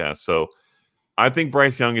podcasts. So I think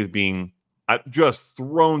Bryce Young is being just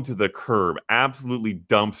thrown to the curb, absolutely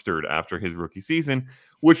dumpstered after his rookie season,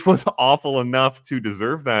 which was awful enough to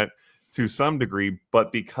deserve that to some degree.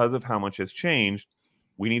 But because of how much has changed,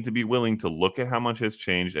 we need to be willing to look at how much has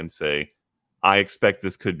changed and say, I expect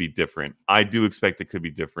this could be different. I do expect it could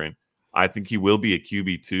be different. I think he will be a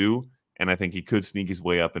QB2, and I think he could sneak his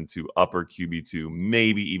way up into upper QB2,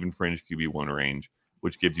 maybe even fringe QB1 range,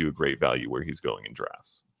 which gives you a great value where he's going in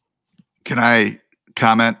drafts. Can I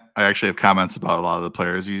comment? I actually have comments about a lot of the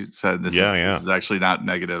players you said. This is actually not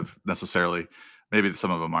negative necessarily. Maybe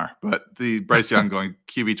some of them are. But the Bryce Young going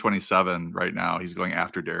QB27 right now, he's going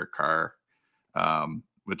after Derek Carr, and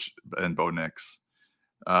Bo Nix.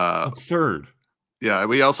 Absurd. Yeah,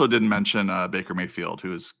 we also didn't mention Baker Mayfield,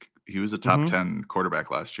 he was a top 10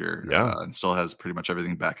 quarterback last year, and still has pretty much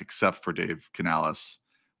everything back except for Dave Canales,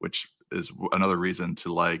 which is another reason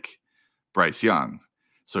to like Bryce Young.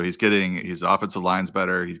 So his offensive line's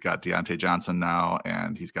better. He's got Deontay Johnson now,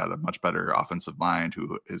 and he's got a much better offensive mind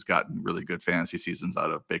who has gotten really good fantasy seasons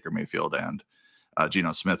out of Baker Mayfield and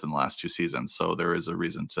Geno Smith in the last 2 seasons. So there is a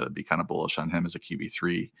reason to be kind of bullish on him as a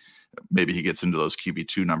QB3. Maybe he gets into those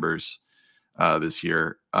QB2 numbers this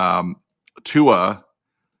year. Tua,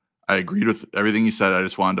 I agreed with everything you said. I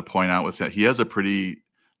just wanted to point out with that he has a pretty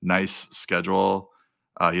nice schedule.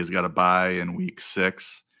 He's got a bye in week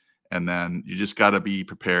 6. And then you just got to be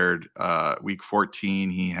prepared. Week 14,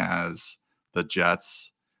 he has the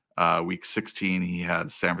Jets. Week 16, he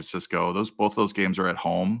has San Francisco. Both those games are at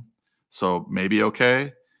home, so maybe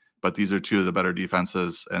okay. But these are 2 of the better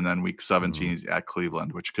defenses. And then week 17 is at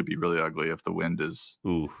Cleveland, which could be really ugly if the wind is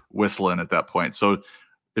whistling at that point. So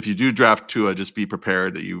if you do draft Tua, just be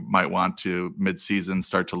prepared that you might want to mid-season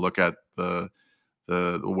start to look at the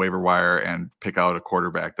waiver wire and pick out a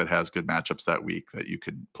quarterback that has good matchups that week that you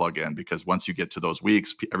could plug in, because once you get to those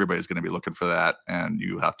weeks, everybody's going to be looking for that and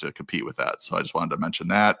you have to compete with that. So I just wanted to mention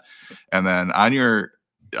that. And then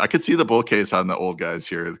I could see the bull case on the old guys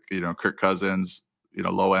here, Kirk Cousins,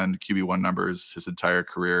 low end QB1 numbers his entire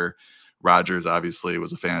career. Rodgers obviously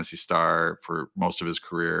was a fantasy star for most of his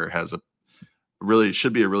career,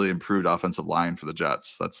 should be a really improved offensive line for the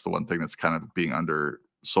Jets. That's the one thing that's kind of being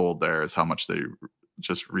undersold there, is how much they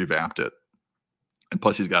just revamped it. And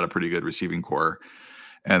plus he's got a pretty good receiving core.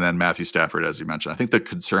 And then Matthew Stafford, as you mentioned. I think the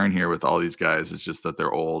concern here with all these guys is just that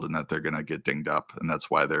they're old and that they're going to get dinged up. And that's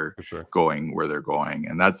why they're going where they're going.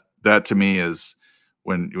 And that to me is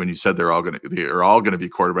when you said they're all going to be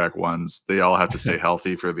quarterback ones, they all have to stay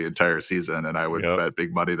healthy for the entire season. And I would bet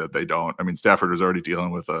big money that they don't. I mean, Stafford was already dealing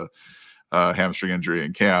with a hamstring injury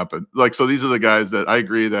in camp. And so these are the guys that I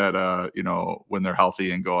agree that, when they're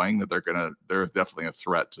healthy and going, that they're definitely a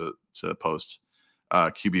threat to post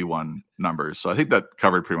QB1 numbers. So I think that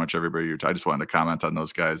covered pretty much everybody. I just wanted to comment on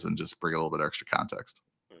those guys and just bring a little bit extra context.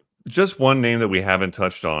 Just one name that we haven't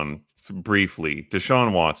touched on briefly,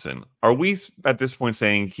 Deshaun Watson. Are we at this point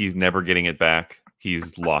saying he's never getting it back?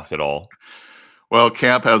 He's lost it all? Well,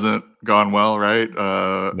 camp hasn't gone well, right?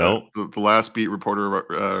 No. The last beat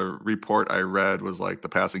reporter report I read was like the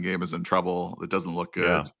passing game is in trouble. It doesn't look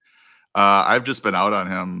good. Yeah. I've just been out on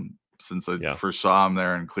him since I first saw him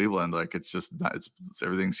there in Cleveland. Like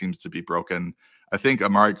everything seems to be broken. I think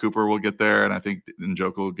Amari Cooper will get there, and I think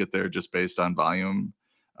Njoku will get there just based on volume.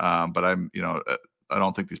 But I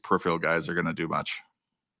don't think these peripheral guys are going to do much.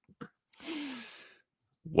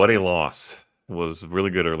 What a loss. It was really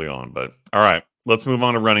good early on, but all right. Let's move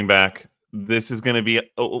on to running back. This is going to be,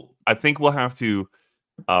 I think we'll have to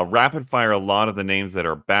rapid fire a lot of the names that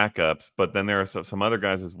are backups, but then there are some other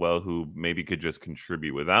guys as well who maybe could just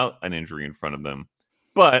contribute without an injury in front of them.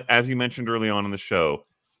 But as you mentioned early on in the show,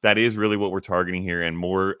 that is really what we're targeting here, and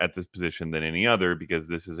more at this position than any other, because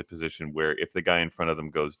this is a position where if the guy in front of them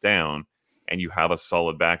goes down and you have a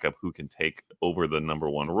solid backup who can take over the number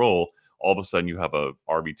 1 role, all of a sudden you have a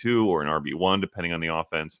RB2 or an RB1, depending on the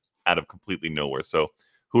offense, out of completely nowhere. So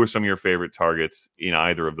who are some of your favorite targets in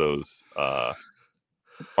either of those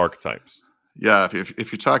archetypes? Yeah, if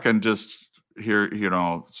you're talking just here,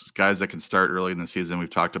 guys that can start early in the season,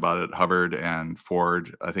 we've talked about it, Hubbard and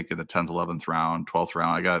Ford, I think in the 10th, 11th round, 12th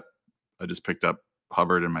round. I just picked up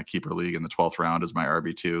Hubbard in my keeper league in the 12th round as my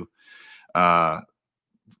RB2.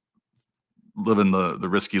 Living the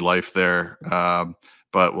risky life there.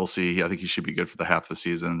 But we'll see. I think he should be good for the half of the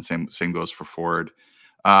season. Same goes for Ford.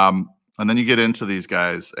 And then you get into these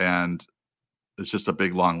guys, and it's just a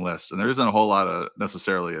big long list. And there isn't a whole lot of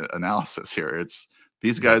necessarily analysis here.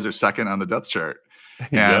 These guys are second on the depth chart.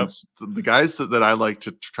 And the guys that I like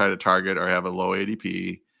to try to target have a low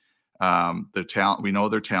ADP. We know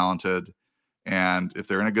they're talented. And if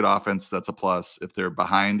they're in a good offense, that's a plus. If they're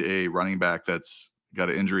behind a running back that's got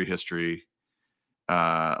an injury history,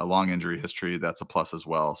 a long injury history, that's a plus as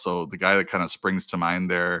well. So the guy that kind of springs to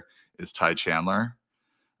mind there is Ty Chandler,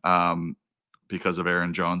 because of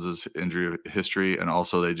Aaron Jones's injury history. And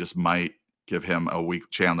also they just might give him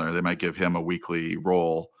they might give him a weekly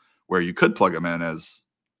role where you could plug him in as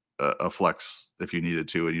a flex if you needed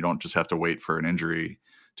to, and you don't just have to wait for an injury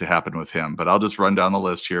to happen with him. But I'll just run down the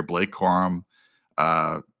list here. Blake Corum,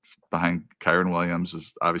 behind Kyren Williams,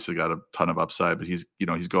 has obviously got a ton of upside, but he's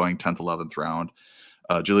going 10th, 11th round.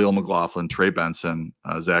 Jaleel McLaughlin, Trey Benson,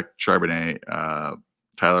 Zach Charbonnet,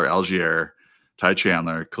 Tyler Algier, Ty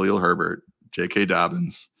Chandler, Khalil Herbert, J.K.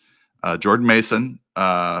 Dobbins, Jordan Mason,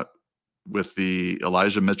 with the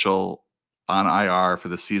Elijah Mitchell on IR for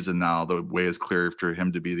the season now. The way is clear for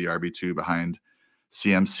him to be the RB2 behind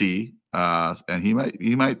CMC, and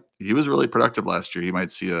he was really productive last year. He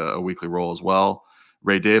might see a weekly role as well.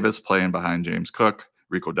 Ray Davis playing behind James Cook,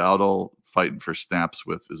 Rico Dowdle fighting for snaps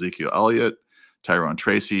with Ezekiel Elliott, Tyrone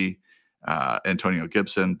Tracy, Antonio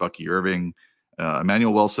Gibson, Bucky Irving,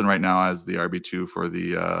 Emmanuel Wilson right now as the RB2 for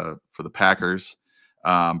the Packers,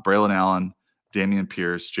 Braylon Allen, Damian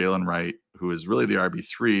Pierce, Jalen Wright, who is really the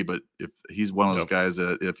RB3, but if he's one of those guys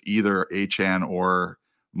that if either Achane or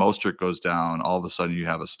Mostert goes down, all of a sudden you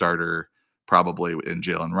have a starter probably in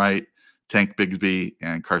Jalen Wright, Tank Bigsby,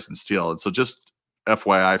 and Carson Steele. And so just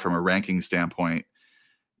FYI, from a ranking standpoint,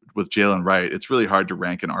 with Jalen Wright, it's really hard to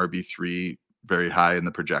rank an RB3 very high in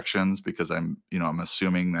the projections because I'm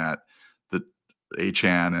assuming that the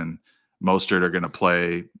Achane and Mostert are going to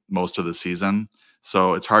play most of the season.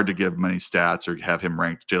 So it's hard to give many stats or have him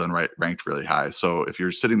Jalen Wright ranked really high. So if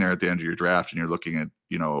you're sitting there at the end of your draft and you're looking at,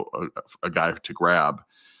 a guy to grab,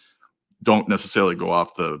 don't necessarily go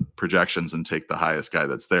off the projections and take the highest guy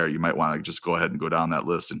that's there. You might want to just go ahead and go down that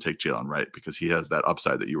list and take Jalen Wright because he has that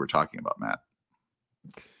upside that you were talking about, Matt.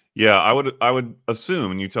 Yeah, I would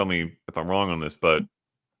assume, and you tell me if I'm wrong on this, but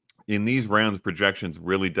in these rounds, projections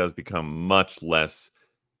really does become much less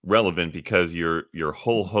relevant because your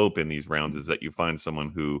whole hope in these rounds is that you find someone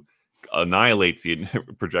who annihilates the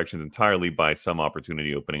projections entirely by some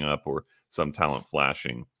opportunity opening up or some talent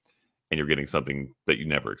flashing, and you're getting something that you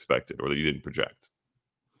never expected or that you didn't project.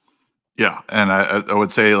 Yeah, and I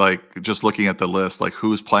would say, like, just looking at the list, like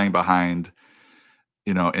who's playing behind,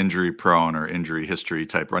 injury prone or injury history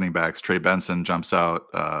type running backs. Trey Benson jumps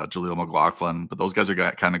out, Jaleel McLaughlin, but those guys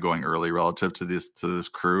are kind of going early relative to this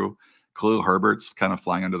crew. Khalil Herbert's kind of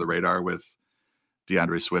flying under the radar with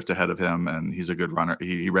DeAndre Swift ahead of him, and he's a good runner.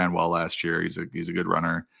 He ran well last year. He's a good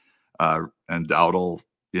runner. And Dowdle,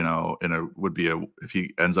 if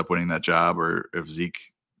he ends up winning that job, or if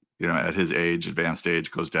Zeke, at his advanced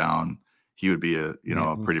age, goes down, he would be a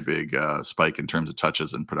pretty big spike in terms of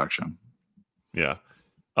touches and production. Yeah.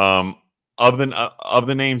 Of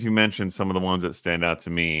the names you mentioned, some of the ones that stand out to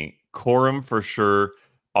me, Corum for sure.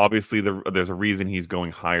 Obviously, there's a reason he's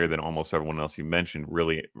going higher than almost everyone else you mentioned,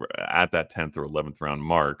 really at that 10th or 11th round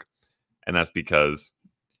mark. And that's because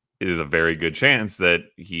it is a very good chance that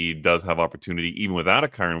he does have opportunity even without a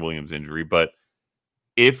Kyren Williams injury. But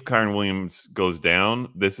if Kyren Williams goes down,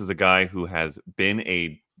 this is a guy who has been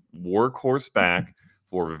a workhorse back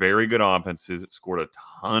for very good offenses, scored a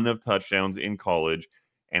ton of touchdowns in college,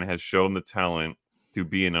 and has shown the talent to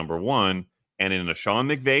be a number one. And in a Sean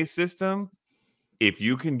McVay system, if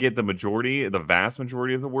you can get the vast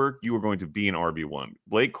majority of the work, you are going to be an RB1.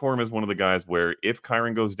 Blake Corum is one of the guys where if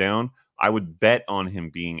Kyren goes down, I would bet on him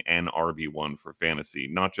being an RB1 for fantasy,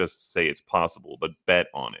 not just say it's possible, but bet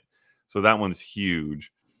on it. So that one's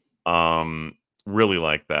huge. Really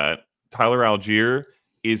like that. Tyler Algier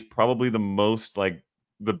is probably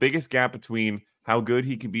the biggest gap between how good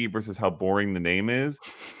he can be versus how boring the name is.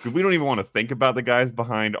 Because we don't even want to think about the guys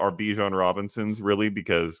behind our Bijan Robinsons, really,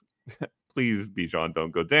 because please, Bijan,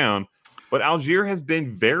 don't go down. But Algier has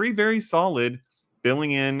been very, very solid,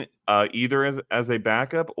 filling in either as a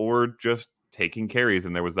backup or just taking carries.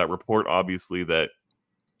 And there was that report, obviously, that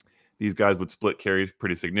these guys would split carries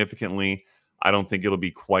pretty significantly. I don't think it'll be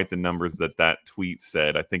quite the numbers that tweet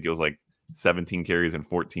said. I think it was like 17 carries and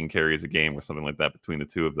 14 carries a game or something like that between the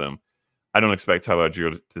two of them. I don't expect Tyler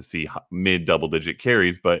Algier to see mid double-digit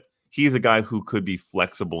carries, but he's a guy who could be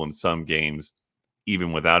flexible in some games,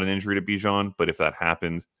 even without an injury to Bijan. But if that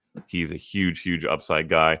happens, he's a huge, huge upside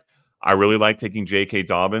guy. I really like taking J.K.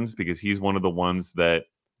 Dobbins because he's one of the ones that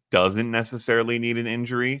doesn't necessarily need an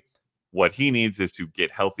injury. What he needs is to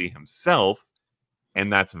get healthy himself.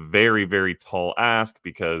 And that's very, very tall ask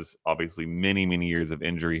because obviously many, many years of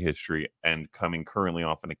injury history and coming currently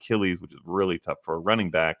off an Achilles, which is really tough for a running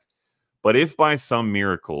back. But if by some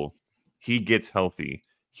miracle he gets healthy,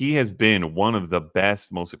 he has been one of the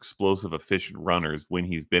best, most explosive, efficient runners when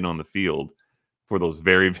he's been on the field for those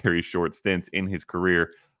very, very short stints in his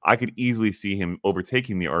career. I could easily see him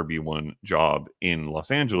overtaking the RB1 job in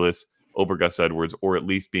Los Angeles over Gus Edwards, or at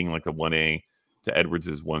least being like a 1A to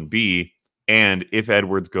Edwards' 1B. And if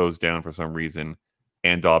Edwards goes down for some reason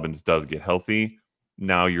and Dobbins does get healthy,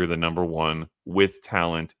 now you're the number one with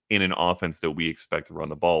talent in an offense that we expect to run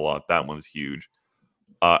the ball a lot. That one's huge.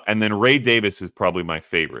 And then Ray Davis is probably my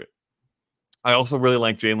favorite. I also really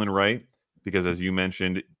like Jalen Wright because, as you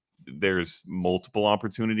mentioned, there's multiple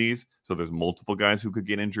opportunities. So there's multiple guys who could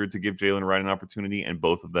get injured to give Jalen Wright an opportunity, and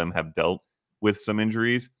both of them have dealt with some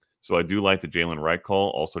injuries. So I do like the Jalen Wright call,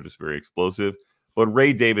 also just very explosive. But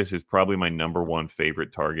Ray Davis is probably my number one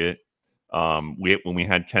favorite target. When we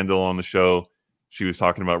had Kendall on the show, She was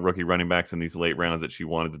talking about rookie running backs in these late rounds that she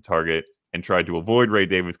wanted to target and tried to avoid Ray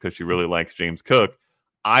Davis because she really likes James Cook.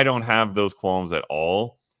 I don't have those qualms at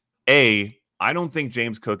all. I don't think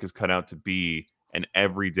James Cook is cut out to be an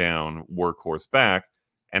every down workhorse back.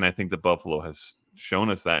 And I think that Buffalo has shown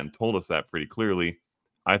us that and told us that pretty clearly.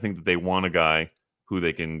 I think that they want a guy who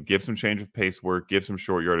they can give some change of pace work, give some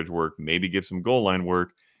short yardage work, maybe give some goal line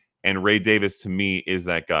work. And Ray Davis, to me, is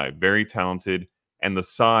that guy. Very talented. And the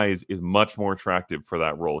size is much more attractive for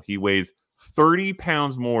that role. He weighs 30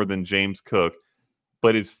 pounds more than James Cook,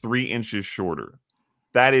 but is 3 inches shorter.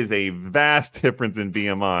 That is a vast difference in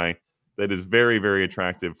BMI that is very, very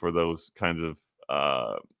attractive for those kinds of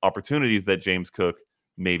opportunities that James Cook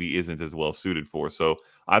maybe isn't as well suited for. So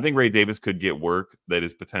I think Ray Davis could get work that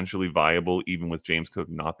is potentially viable even with James Cook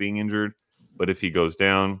not being injured. But if he goes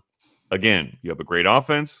down, again, you have a great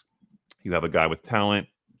offense, you have a guy with talent,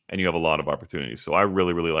 and you have a lot of opportunities. So I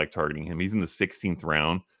really, really like targeting him. He's in the 16th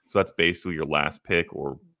round. So that's basically your last pick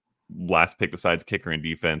or last pick besides kicker and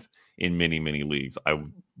defense in many, many leagues. I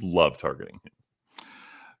love targeting him.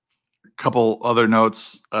 A couple other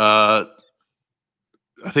notes. I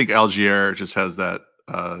think Algier just has that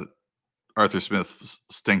Arthur Smith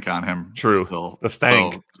stink on him. True. Still. The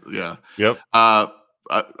stank. So, yeah. Yep. I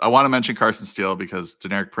want to mention Carson Steele because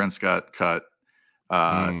Deneric Prince got cut.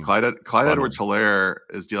 Clyde Edwards-Helaire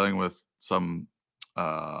is dealing with some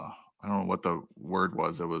I don't know what the word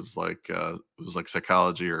was. It was like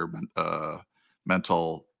psychology or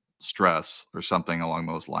mental stress or something along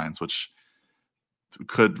those lines, which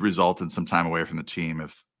could result in some time away from the team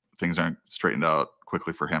if things aren't straightened out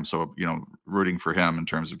quickly for him. So, rooting for him in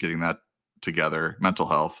terms of getting that together, mental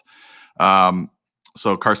health.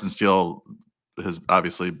 So Carson Steele has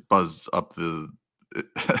obviously buzzed up the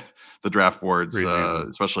draft boards,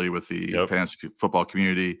 especially with the fantasy football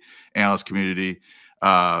community, analyst community,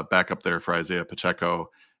 back up there for Isaiah Pacheco.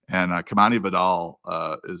 And Kamani Vidal,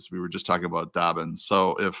 is we were just talking about Dobbins.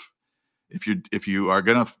 So if you are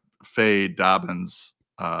going to fade Dobbins'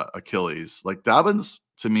 Achilles, like Dobbins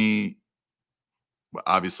to me,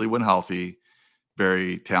 obviously when healthy,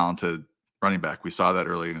 very talented running back. We saw that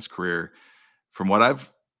early in his career. From what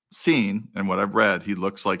I've seen and what I've read, he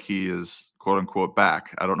looks like he is quote unquote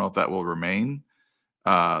back. I don't know if that will remain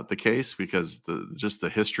the case because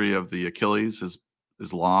the history of the Achilles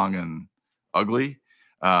is long and ugly.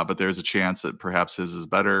 But there's a chance that perhaps his is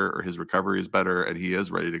better or his recovery is better and he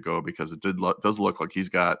is ready to go because it does look like he's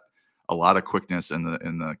got a lot of quickness in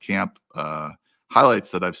the camp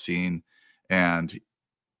highlights that I've seen. And,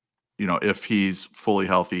 if he's fully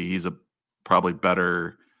healthy, he's a probably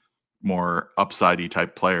better, more upside-y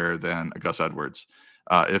type player than Gus Edwards.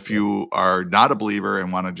 If you are not a believer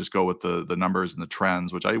and want to just go with the numbers and the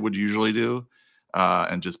trends, which I would usually do,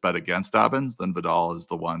 and just bet against Dobbins, then Vidal is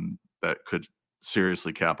the one that could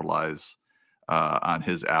seriously capitalize on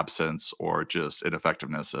his absence or just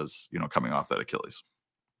ineffectiveness as, coming off that Achilles.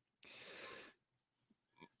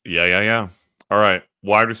 Yeah. All right.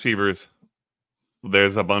 Wide receivers.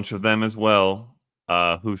 There's a bunch of them as well.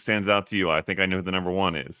 Who stands out to you? I think I know who the number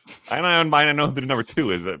one is. I know who the number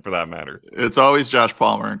two is, for that matter. It's always Josh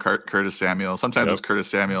Palmer and Curtis Samuel. Sometimes it's Curtis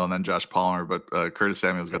Samuel and then Josh Palmer, but Curtis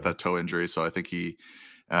Samuel's got that toe injury, so I think he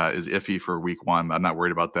is iffy for week 1. I'm not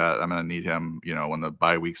worried about that. I'm going to need him, when the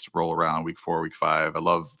bye weeks roll around, week 4, week 5. I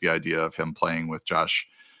love the idea of him playing with Josh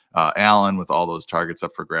Allen with all those targets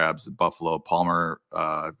up for grabs at Buffalo. Palmer,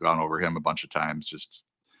 I've gone over him a bunch of times, just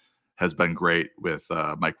has been great with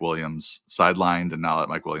Mike Williams sidelined. And now that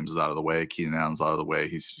Mike Williams is out of the way, Keenan Allen's out of the way,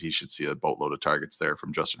 he should see a boatload of targets there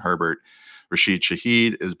from Justin Herbert. Rashid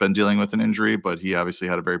Shaheed has been dealing with an injury, but he obviously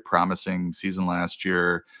had a very promising season last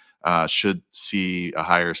year. Should see a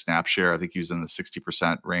higher snap share. I think he was in the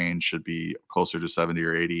 60% range, should be closer to 70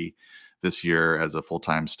 or 80 this year as a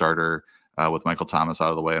full-time starter with Michael Thomas out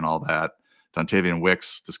of the way and all that. Dontavian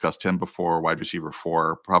Wicks, discussed him before, wide receiver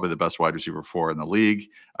 4, probably the best wide receiver 4 in the league.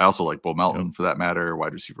 I also like Bo Melton for that matter,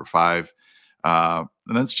 wide receiver 5. And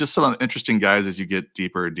it's just some interesting guys as you get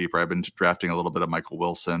deeper and deeper. I've been drafting a little bit of Michael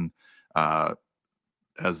Wilson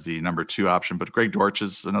as the number 2 option, but Greg Dortch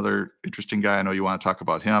is another interesting guy. I know you want to talk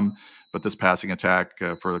about him, but this passing attack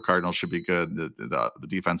for the Cardinals should be good. The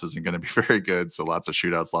defense isn't going to be very good, so lots of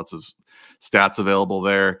shootouts, lots of stats available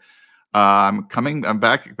there. I'm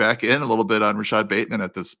back in a little bit on Rashad Bateman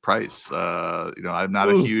at this price. I'm not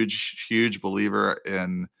a huge believer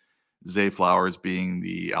in Zay Flowers being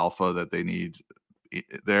the alpha that they need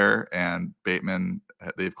there, and Bateman,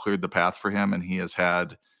 they've cleared the path for him, and he has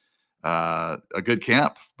had a good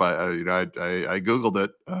camp. But I googled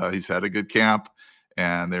it. He's had a good camp,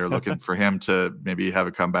 and they're looking for him to maybe have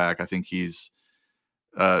a comeback. I think he's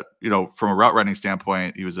from a route running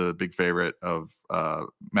standpoint, he was a big favorite of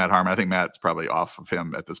Matt Harmon. I think Matt's probably off of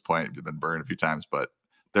him at this point. He's been burned a few times, but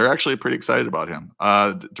they're actually pretty excited about him.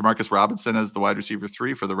 Demarcus Robinson is the wide receiver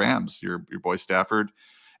 3 for the Rams. Your boy Stafford.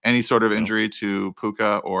 Any sort of injury to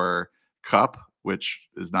Puka or Kupp, which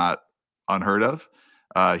is not unheard of,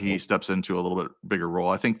 he steps into a little bit bigger role.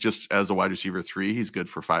 I think just as a wide receiver 3, he's good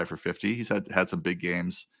for 5 for 50. He's had some big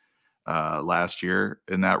games last year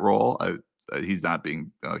in that role. He's not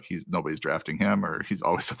being nobody's drafting him, or he's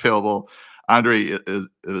always available. Andre is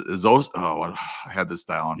I had this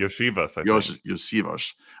down. Yoshivas,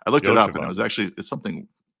 Yoshivas. I looked it up, and it was actually something.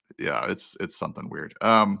 Yeah, it's something weird.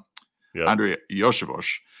 Andre Yoshivas.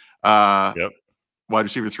 Wide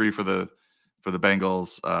receiver 3 for the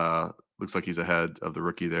Bengals. Looks like he's ahead of the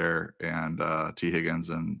rookie there, and T. Higgins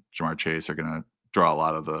and Jamar Chase are going to draw a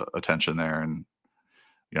lot of the attention there. And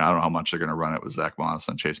I don't know how much they're going to run it with Zach Moss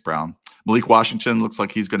and Chase Brown. Malik Washington looks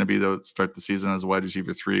like he's going to start the season as a wide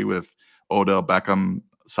receiver 3 with Odell Beckham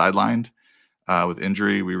sidelined with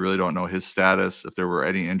injury. We really don't know his status. If there were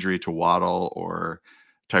any injury to Waddle or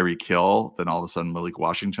Tyreek Hill, then all of a sudden Malik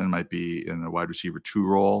Washington might be in a wide receiver 2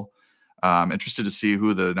 role. I'm interested to see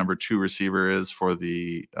who the number 2 receiver is for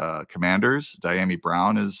the Commanders. Diami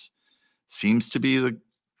Brown seems to be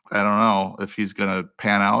I don't know if he's going to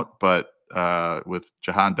pan out, but with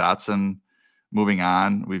Jahan Dotson moving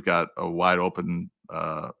on, we've got a wide open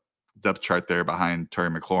depth chart there behind Terry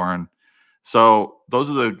McLaurin. So those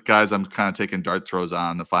are the guys I'm kind of taking dart throws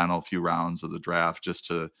on the final few rounds of the draft, just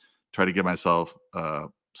to try to give myself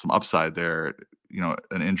some upside there,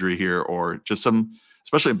 an injury here, or just some,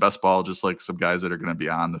 especially in best ball, just like some guys that are going to be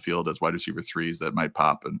on the field as wide receiver 3s that might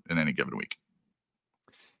pop in any given week.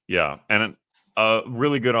 Yeah. And a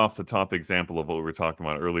really good off the top example of what we were talking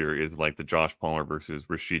about earlier is like the Josh Palmer versus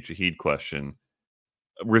Rashid Shaheed question.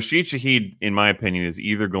 Rashid Shaheed, in my opinion, is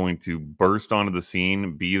either going to burst onto the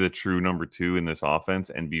scene, be the true number 2 in this offense,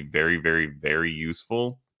 and be very, very, very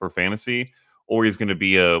useful for fantasy, or he's going to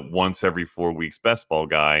be a once every 4 weeks best ball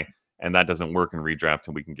guy, and that doesn't work in redraft,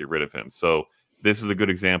 and we can get rid of him. So this is a good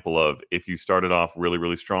example of, if you started off really,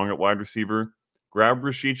 really strong at wide receiver, grab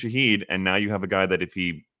Rashid Shaheed, and now you have a guy that if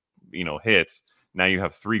he hits, now you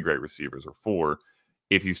have 3 great receivers, or 4.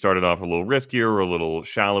 If you started off a little riskier or a little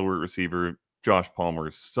shallower receiver, Josh Palmer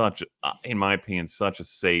is in my opinion, such a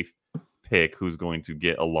safe pick who's going to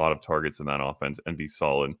get a lot of targets in that offense and be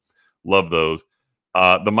solid. Love those.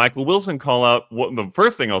 The Michael Wilson call out, the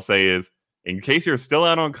first thing I'll say is, in case you're still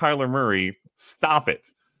out on Kyler Murray, stop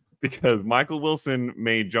it. Because Michael Wilson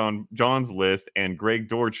made John's list and Greg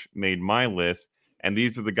Dortch made my list. And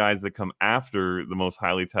these are the guys that come after the most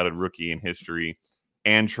highly touted rookie in history,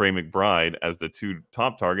 and Trey McBride as the 2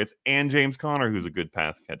 top targets, and James Conner, who's a good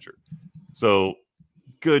pass catcher. So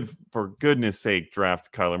good, for goodness sake,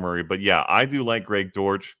 draft Kyler Murray. But yeah, I do like Greg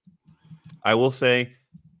Dortch. I will say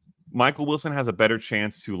Michael Wilson has a better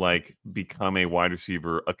chance to become a wide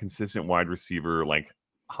receiver, a consistent wide receiver,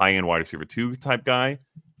 high-end wide receiver 2 type guy.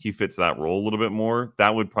 He fits that role a little bit more.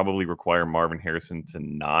 That would probably require Marvin Harrison to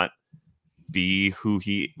not be who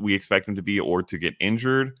we expect him to be, or to get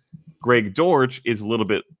injured. Greg Dortch is a little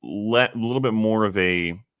bit more of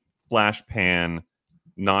a flash pan,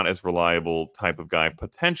 not as reliable type of guy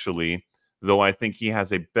potentially, though I think he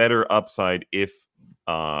has a better upside if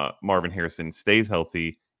Marvin Harrison stays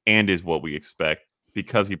healthy and is what we expect,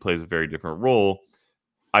 because he plays a very different role.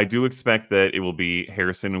 I do expect that it will be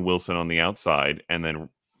Harrison and Wilson on the outside, and then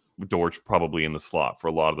Dortch probably in the slot for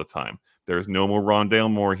a lot of the time. There's no more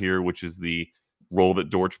Rondale Moore here, which is the role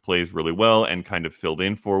that Dortch plays really well and kind of filled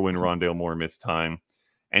in for when Rondale Moore missed time.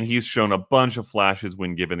 And he's shown a bunch of flashes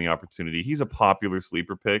when given the opportunity. He's a popular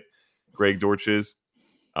sleeper pick, Greg Dortch is.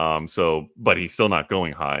 But he's still not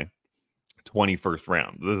going high. 21st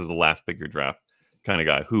round. This is the last pick your draft kind of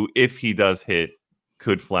guy who, if he does hit,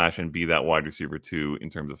 could flash and be that wide receiver 2 in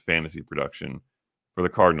terms of fantasy production for the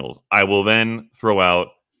Cardinals. I will then throw out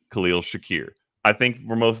Khalil Shakir. I think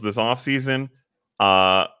for most of this offseason,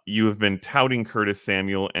 you have been touting Curtis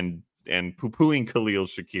Samuel and poo-pooing Khalil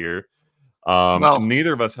Shakir.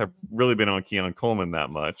 Neither of us have really been on Keon Coleman that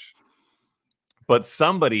much. But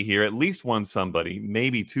somebody here, at least one somebody,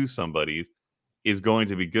 maybe 2 somebodies, is going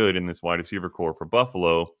to be good in this wide receiver core for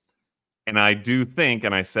Buffalo. And I do think,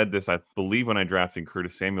 and I said this, I believe, when I drafted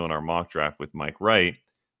Curtis Samuel in our mock draft with Mike Wright,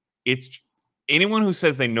 it's anyone who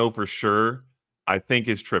says they know for sure, I think,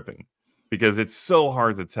 is tripping, because it's so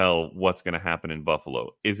hard to tell what's going to happen in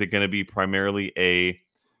Buffalo. Is it going to be primarily a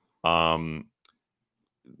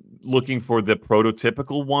looking for the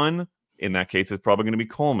prototypical one? In that case, it's probably going to be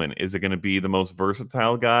Coleman. Is it going to be the most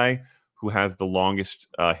versatile guy who has the longest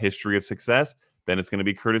history of success? then it's going to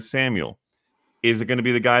be Curtis Samuel. Is it going to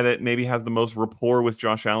be the guy that maybe has the most rapport with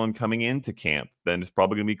Josh Allen coming into camp? Then it's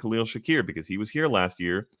probably going to be Khalil Shakir because he was here last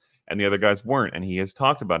year and the other guys weren't. And he has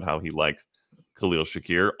talked about how he likes Khalil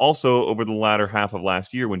Shakir. Also, over the latter half of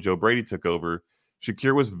last year when Joe Brady took over,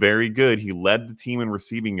 Shakir was very good. He led the team in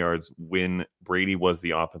receiving yards when Brady was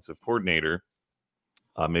the offensive coordinator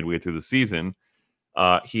midway through the season.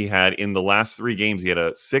 He had, in the last 3 games, he had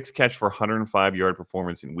a 6-catch for 105-yard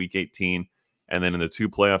performance in Week 18. And then in the 2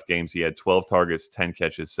 playoff games, he had 12 targets, 10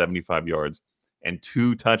 catches, 75 yards, and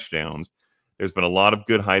 2 touchdowns. There's been a lot of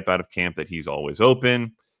good hype out of camp that he's always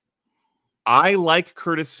open. I like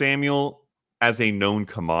Curtis Samuel as a known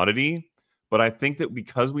commodity, but I think that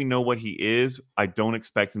because we know what he is, I don't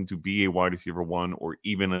expect him to be a wide receiver 1 or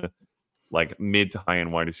even a mid to high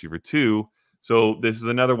end wide receiver 2. So this is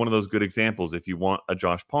another one of those good examples. If you want a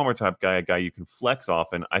Josh Palmer type guy, a guy you can flex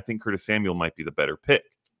often, I think Curtis Samuel might be the better pick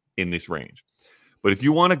in this range. But if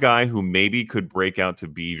you want a guy who maybe could break out to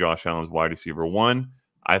be Josh Allen's wide receiver 1,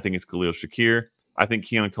 I think it's Khalil Shakir. I think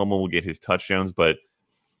Keon Coleman will get his touchdowns, but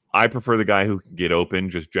I prefer the guy who can get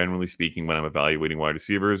open, just generally speaking, when I'm evaluating wide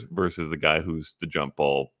receivers versus the guy who's the jump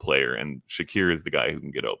ball player. And Shakir is the guy who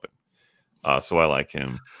can get open. So I like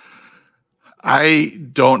him. I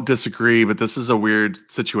don't disagree, but this is a weird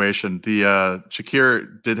situation. The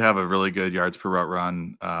Shakir did have a really good yards per route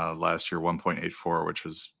run last year, 1.84, which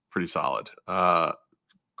was pretty solid. The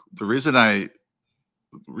reason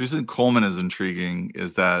Coleman is intriguing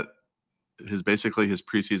is that his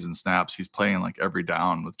preseason snaps, he's playing like every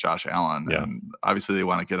down with Josh Allen. Yeah. And obviously they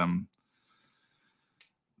want to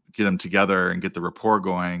get him together and get the rapport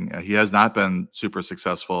going. He has not been super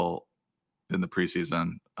successful in the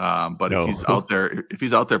preseason. But if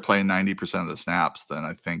he's out there playing 90% of the snaps, then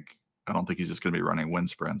I don't think he's just going to be running wind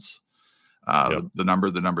sprints. The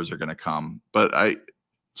numbers are going to come, but I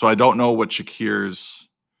don't know what Shakir's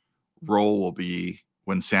role will be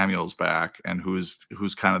when Samuel's back and who's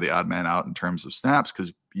kind of the odd man out in terms of snaps.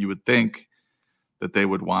 Cause you would think that they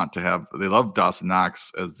would want to they love Dawson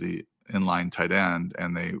Knox as the inline tight end,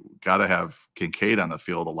 and they got to have Kincaid on the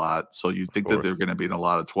field a lot. So you'd think that they're going to be in a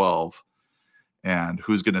lot of 12. And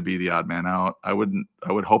who's going to be the odd man out? I would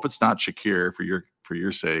hope it's not Shakir for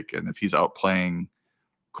your sake. And if he's out playing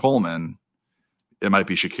Coleman, it might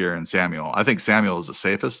be Shakir and Samuel. I think Samuel is the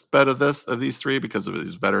safest bet of these 3 because of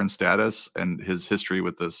his veteran status and his history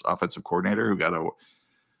with this offensive coordinator who got a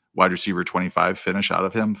wide receiver 25 finish out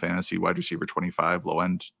of him, fantasy wide receiver 25, low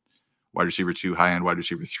end wide receiver 2, high end wide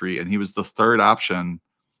receiver 3. And he was the 3rd option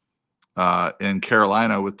in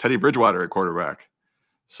Carolina with Teddy Bridgewater at quarterback.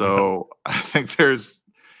 So I think there's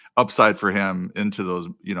upside for him into those,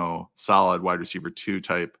 solid wide receiver 2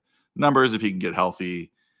 type numbers if he can get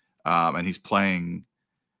healthy. And he's playing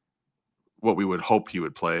what we would hope he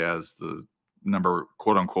would play as the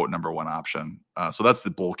quote unquote number 1 option. So that's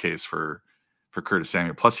the bull case for Curtis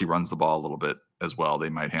Samuel. Plus he runs the ball a little bit as well. They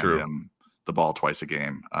might hand him the ball twice a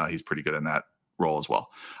game. He's pretty good in that role as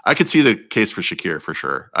well. I could see the case for Shakir for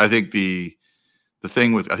sure. I think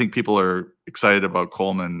I think people are excited about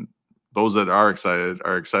Coleman. Those that are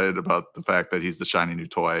excited about the fact that he's the shiny new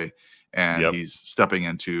toy and he's stepping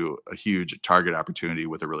into a huge target opportunity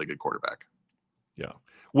with a really good quarterback. Yeah.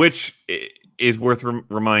 Which is worth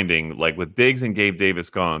reminding, like with Diggs and Gabe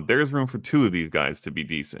Davis gone, there's room for 2 of these guys to be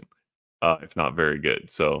decent, if not very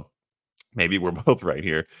good. So maybe we're both right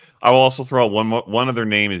here. I will also throw out one other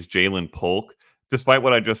name is Jalen Polk. Despite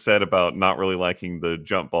what I just said about not really liking the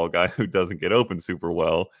jump ball guy who doesn't get open super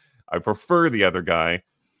well, I prefer the other guy.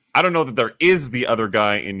 I don't know that there is the other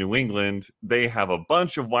guy in New England. They have a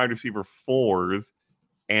bunch of wide receiver 4s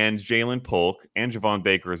and Jalen Polk and Javon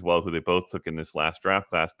Baker as well, who they both took in this last draft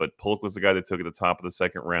class. But Polk was the guy that took at the top of the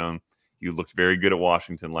 2nd round. He looked very good at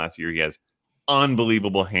Washington last year. He has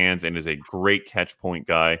unbelievable hands and is a great catch point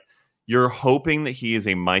guy. You're hoping that he is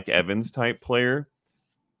a Mike Evans type player.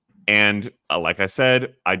 And like I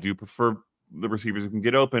said, I do prefer the receivers who can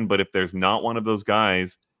get open. But if there's not one of those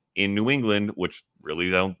guys in New England, which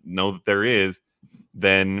really don't know that there is,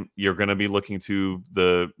 then you're going to be looking to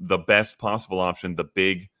the best possible option, the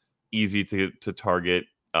big, easy to target,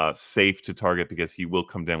 safe to target because he will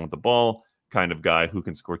come down with the ball kind of guy who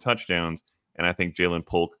can score touchdowns. And I think Jalen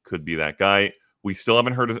Polk could be that guy. We still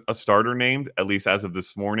haven't heard a starter named, at least as of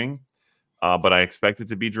this morning. But I expect it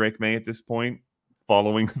to be Drake May at this point,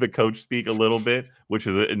 following the coach speak a little bit, which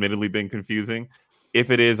has admittedly been confusing. If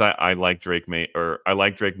it is, I like Drake May,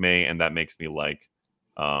 and that makes me like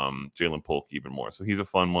Jalen Polk even more. So he's a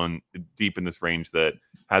fun one deep in this range that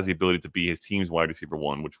has the ability to be his team's wide receiver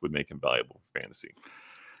 1, which would make him valuable for fantasy.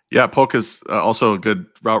 Yeah, Polk is also a good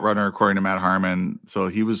route runner, according to Matt Harmon. So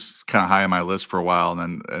he was kind of high on my list for a while,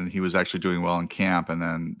 and he was actually doing well in camp. And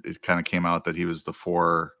then it kind of came out that he was the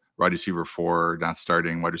wide receiver 4, not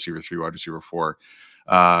starting, wide receiver 3, wide receiver 4.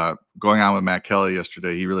 Going on with Matt Kelly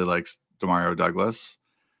yesterday, he really likes Demario Douglas.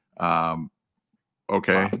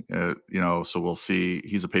 Okay, wow. So we'll see.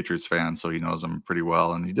 He's a Patriots fan, so he knows him pretty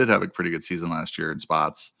well, and he did have a pretty good season last year in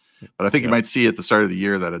spots. But I think you might see at the start of the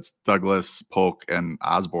year that it's Douglas, Polk, and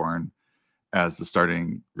Osborne as the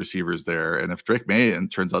starting receivers there. And if Drake May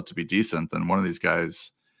turns out to be decent, then one of these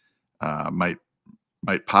guys might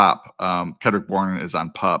pop. Kendrick Bourne is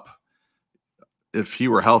on PUP. If he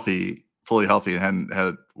were healthy, fully healthy, and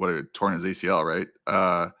hadn't torn his ACL, right,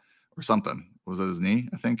 or something. Was it his knee?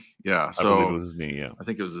 I think. Yeah. So I believe it was his knee. Yeah. I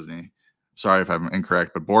think it was his knee. Sorry if I'm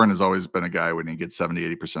incorrect, but Bourne has always been a guy when he gets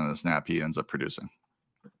 70-80% of the snap, he ends up producing.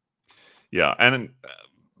 Yeah, and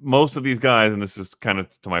most of these guys, and this is kind of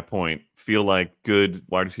to my point, feel like good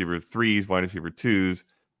wide receiver 3s, wide receiver 2s.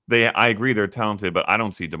 I agree they're talented, but I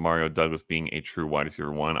don't see Demario Douglas being a true wide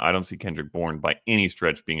receiver 1. I don't see Kendrick Bourne by any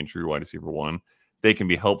stretch being a true wide receiver 1. They can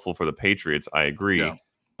be helpful for the Patriots, I agree. Yeah.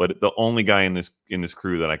 But the only guy in this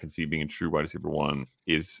crew that I can see being a true wide receiver 1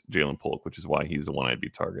 is Jalen Polk, which is why he's the one I'd be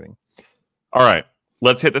targeting. All right,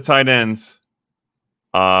 let's hit the tight ends.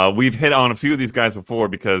 We've hit on a few of these guys before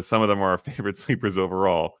because some of them are our favorite sleepers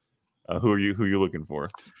overall. Who are you looking for?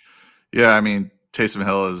 Yeah, I mean, Taysom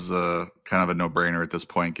Hill is kind of a no-brainer at this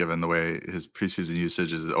point, given the way his preseason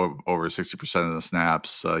usage is over 60% of the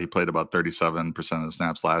snaps. He played about 37% of the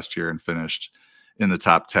snaps last year and finished in the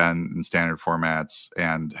top 10 in standard formats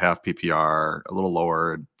and half PPR, a little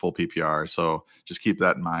lower in full PPR. So just keep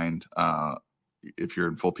that in mind. If you're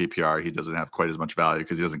in full PPR, he doesn't have quite as much value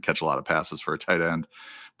because he doesn't catch a lot of passes for a tight end,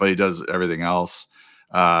 but he does everything else.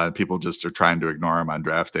 People just are trying to ignore him on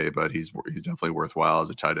draft day, but he's definitely worthwhile as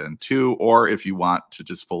a tight end 2. Or if you want to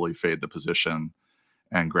just fully fade the position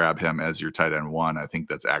and grab him as your tight end 1, I think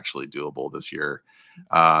that's actually doable this year.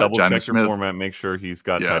 Double check your format, make sure he's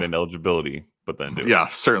got tight end eligibility, but then do it. Yeah,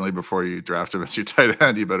 certainly before you draft him as your tight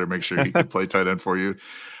end, you better make sure he can play tight end for you.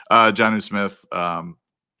 Jonnu Smith,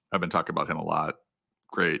 I've been talking about him a lot.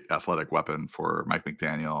 Great athletic weapon for Mike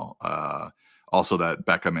McDaniel. Also, that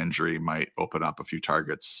Beckham injury might open up a few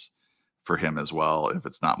targets for him as well if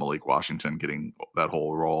it's not Malik Washington getting that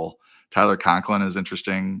whole role. Tyler Conklin is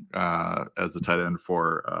interesting as the tight end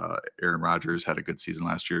for Aaron Rodgers. Had a good season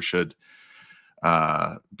last year. Should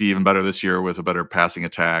be even better this year with a better passing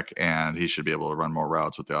attack, and he should be able to run more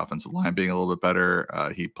routes with the offensive line being a little bit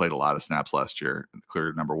better. He played a lot of snaps last year,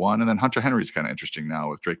 cleared number 1. And then Hunter Henry's kind of interesting now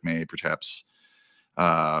with Drake May perhaps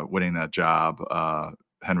winning that job.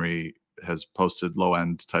 Henry has posted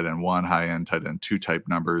low-end tight end 1, high-end tight end 2 type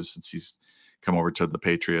numbers since he's come over to the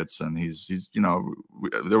Patriots, and he's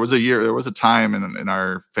there was a time in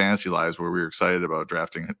our fantasy lives where we were excited about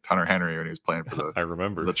drafting Hunter Henry when he was playing for the I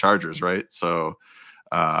remember the Chargers, right? So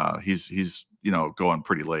he's going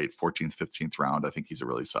pretty late, 14th, 15th round. I think he's a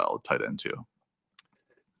really solid tight end too.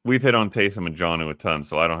 We've hit on Taysom and Jonnu a ton,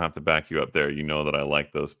 so I don't have to back you up there. You know that I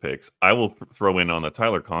like those picks. I will throw in on the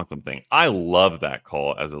Tyler Conklin thing. I love that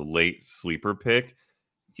call as a late sleeper pick.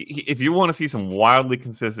 If you want to see some wildly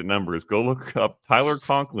consistent numbers, go look up Tyler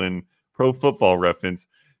Conklin, Pro Football Reference.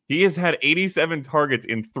 He has had 87 targets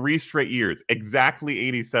in 3 straight years, exactly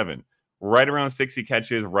 87, right around 60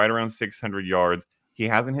 catches, right around 600 yards. He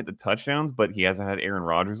hasn't hit the touchdowns, but he hasn't had Aaron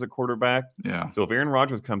Rodgers at quarterback. Yeah. So if Aaron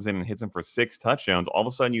Rodgers comes in and hits him for 6 touchdowns, all of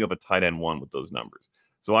a sudden you have a tight end 1 with those numbers.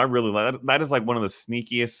 So I really like that. That is like one of the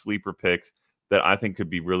sneakiest sleeper picks that I think could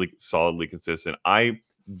be really solidly consistent. I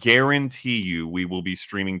guarantee you we will be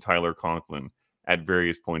streaming Tyler Conklin at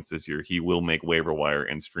various points this year. He will make waiver wire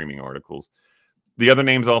and streaming articles. The other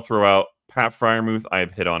names I'll throw out, Pat Freiermuth, I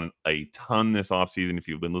have hit on a ton this offseason. If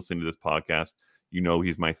you've been listening to this podcast, you know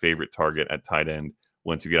he's my favorite target at tight end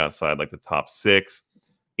once you get outside like the top 6.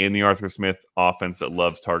 In the Arthur Smith offense that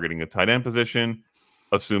loves targeting the tight end position,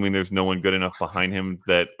 assuming there's no one good enough behind him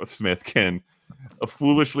that Smith can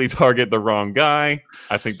foolishly target the wrong guy.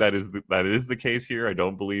 I think that is the case here. I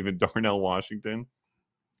don't believe in Darnell Washington.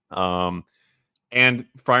 And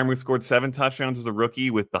Freiermuth scored 7 touchdowns as a rookie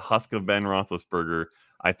with the husk of Ben Roethlisberger.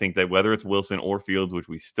 I think that whether it's Wilson or Fields, which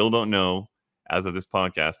we still don't know as of this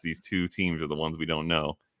podcast, these 2 teams are the ones we don't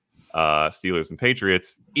know, Steelers and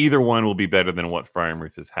Patriots, either one will be better than what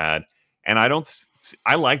Freiermuth has had. And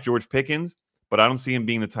I like George Pickens, but I don't see him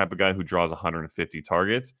being the type of guy who draws 150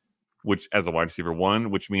 targets, which as a wide receiver 1,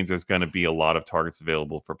 which means there's going to be a lot of targets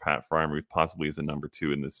available for Pat Freiermuth, possibly as a number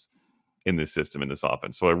 2 in this system, in this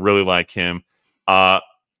offense. So I really like him. To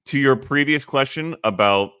your previous question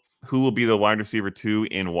about who will be the wide receiver 2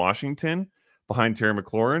 in Washington behind Terry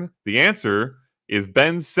McLaurin? The answer is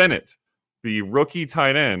Ben Sinnott, the rookie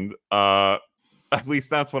tight end. At least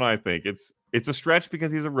that's what I think. It's a stretch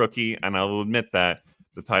because he's a rookie, and I will admit that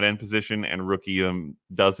the tight end position and rookie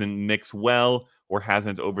doesn't mix well, or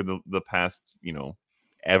hasn't over the past,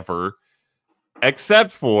 ever,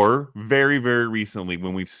 except for very, very recently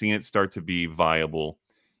when we've seen it start to be viable.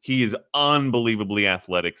 He is unbelievably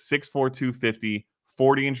athletic, 6'4", 250,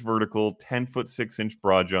 40-inch vertical, 10-foot 6-inch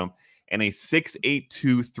broad jump, and a 6'8",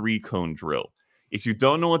 3-cone drill. If you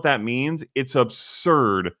don't know what that means, it's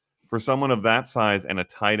absurd for someone of that size and a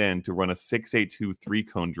tight end to run a 6'8",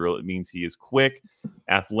 3-cone drill. It means he is quick,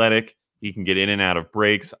 athletic. He can get in and out of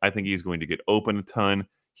breaks. I think he's going to get open a ton.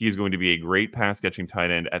 He is going to be a great pass-catching tight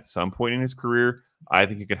end at some point in his career. I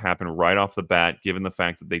think it could happen right off the bat, given the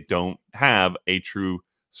fact that they don't have a true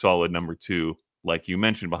solid number 2, like you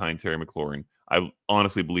mentioned, behind Terry McLaurin. I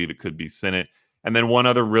honestly believe it could be Sinnott. And then one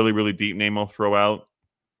other really, really deep name I'll throw out,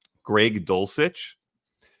 Greg Dulcich.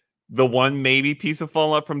 The one maybe piece of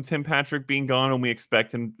fallout from Tim Patrick being gone, and we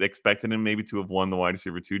expected him maybe to have won the wide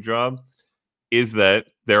receiver 2 job, is that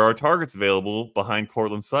there are targets available behind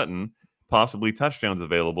Cortland Sutton, possibly touchdowns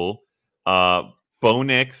available. Bo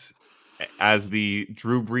Nix, as the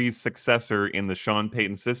Drew Brees successor in the Sean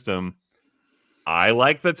Payton system, I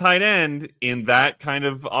like the tight end in that kind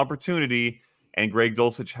of opportunity. And Greg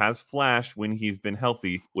Dulcich has flashed when he's been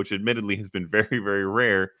healthy, which admittedly has been very, very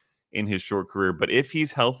rare in his short career. But if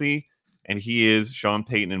he's healthy and he is Sean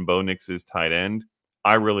Payton and Bo Nix's tight end,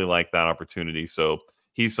 I really like that opportunity. So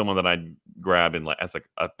he's someone that I'd grab as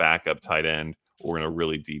a backup tight end, or in a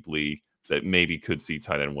really deep league that maybe could see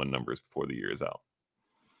tight end 1 numbers before the year is out.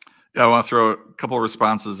 Yeah, I want to throw a couple of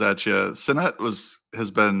responses at you. Sinnott was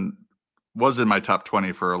in my top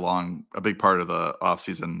 20 for a big part of the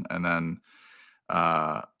offseason, and then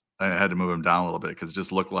I had to move him down a little bit because it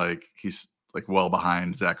just looked like he's like well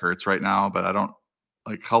behind Zach Ertz right now. But I don't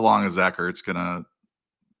like, how long is Zach Ertz gonna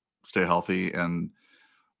stay healthy, and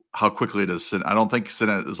how quickly does Sinnott? I don't think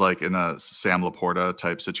Sinnott is like in a Sam Laporta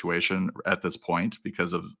type situation at this point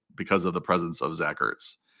because of the presence of Zach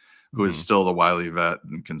Ertz, who is still the wily vet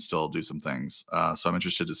and can still do some things. So I'm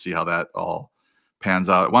interested to see how that all pans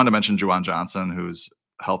out. I wanted to mention Juwan Johnson, who's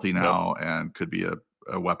healthy now and could be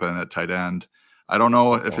a weapon at tight end. I don't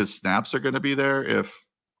know if his snaps are going to be there, if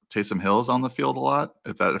Taysom Hill's on the field a lot,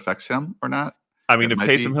 if that affects him or not. I mean, if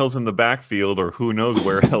Taysom Hill's in the backfield, or who knows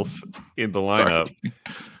where else in the lineup,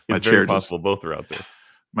 it's very possible both are out there.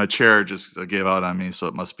 My chair just gave out on me, so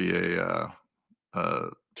it must be a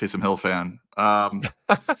Taysom Hill fan.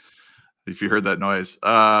 If you heard that noise.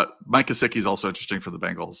 Mike Gesicki is also interesting for the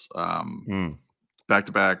Bengals.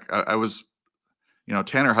 Back-to-back. I was,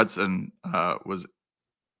 Tanner Hudson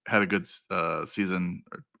had a good season,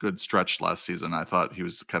 good stretch last season. I thought he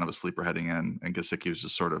was kind of a sleeper heading in, and Gesicki was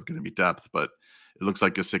just sort of going to be depth, but it looks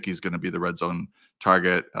like Gesicki is going to be the red zone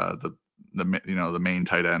target, the main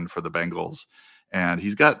tight end for the Bengals. And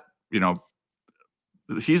he's got,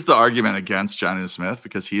 he's the argument against Jonnu Smith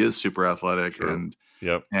because he is super athletic.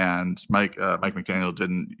 Sure. And Mike McDaniel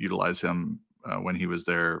didn't utilize him when he was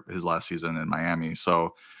there his last season in Miami.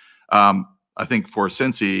 So I think for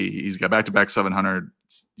Cincy, he's got back-to-back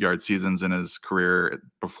 700-yard seasons in his career.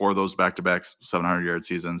 Before those back-to-back 700-yard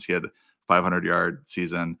seasons, he had 500-yard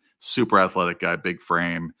season. Super athletic guy, big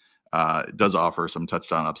frame. It does offer some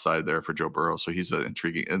touchdown upside there for Joe Burrow. So he's an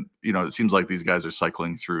intriguing. And it seems like these guys are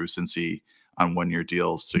cycling through Cincy on 1-year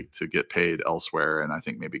deals to get paid elsewhere. And I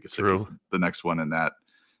think maybe Gesicki's the next one in that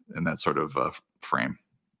sort of frame.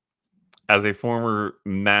 As a former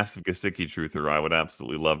massive Gesicki truther, I would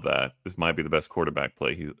absolutely love that. This might be the best quarterback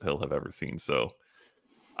play he'll have ever seen. So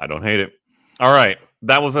I don't hate it. All right.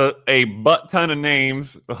 That was a butt ton of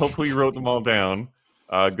names. Hopefully you wrote them all down.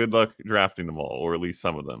 Good luck drafting them all, or at least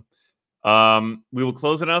some of them. We will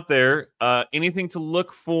close it out there. Anything to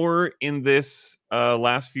look for in this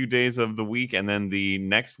last few days of the week, and then the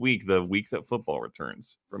next week, the week that football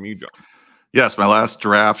returns, from you, John? Yes, my last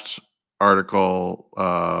draft article,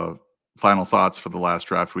 final thoughts for the last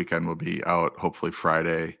draft weekend, will be out hopefully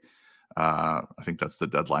Friday. I think that's the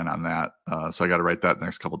deadline on that. So I got to write that in the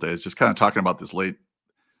next couple of days. Just kind of talking about these late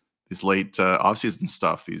offseason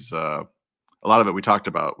stuff. A lot of it we talked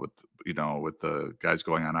about with the guys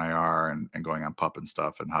going on IR and going on PUP and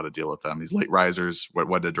stuff, and how to deal with them. These late risers,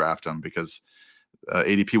 when to draft them, because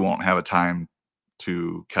ADP won't have a time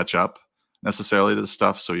to catch up necessarily to the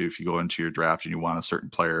stuff. So if you go into your draft and you want a certain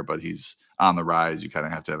player, but he's on the rise, you kind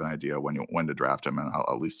of have to have an idea when to draft him, and I'll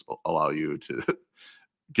at least allow you to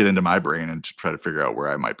get into my brain and to try to figure out where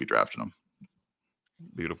I might be drafting him.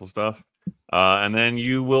 Beautiful stuff. And then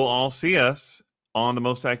you will all see us on the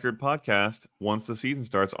Most Accurate podcast once the season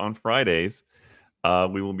starts on Fridays.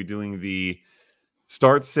 We will be doing the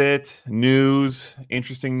start sit, news,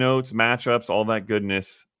 interesting notes, matchups, all that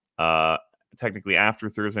goodness. Technically after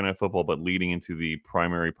Thursday Night Football, but leading into the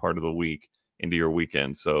primary part of the week into your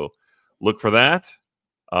weekend. So look for that.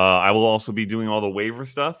 I will also be doing all the waiver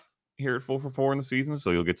stuff here at 4 for 4 in the season,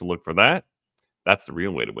 so you'll get to look for that. That's the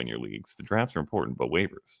real way to win your leagues. The drafts are important, but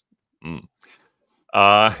waivers.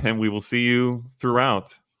 And we will see you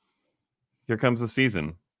throughout. Here comes the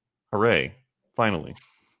season. Hooray. Finally.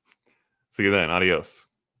 See you then. Adios.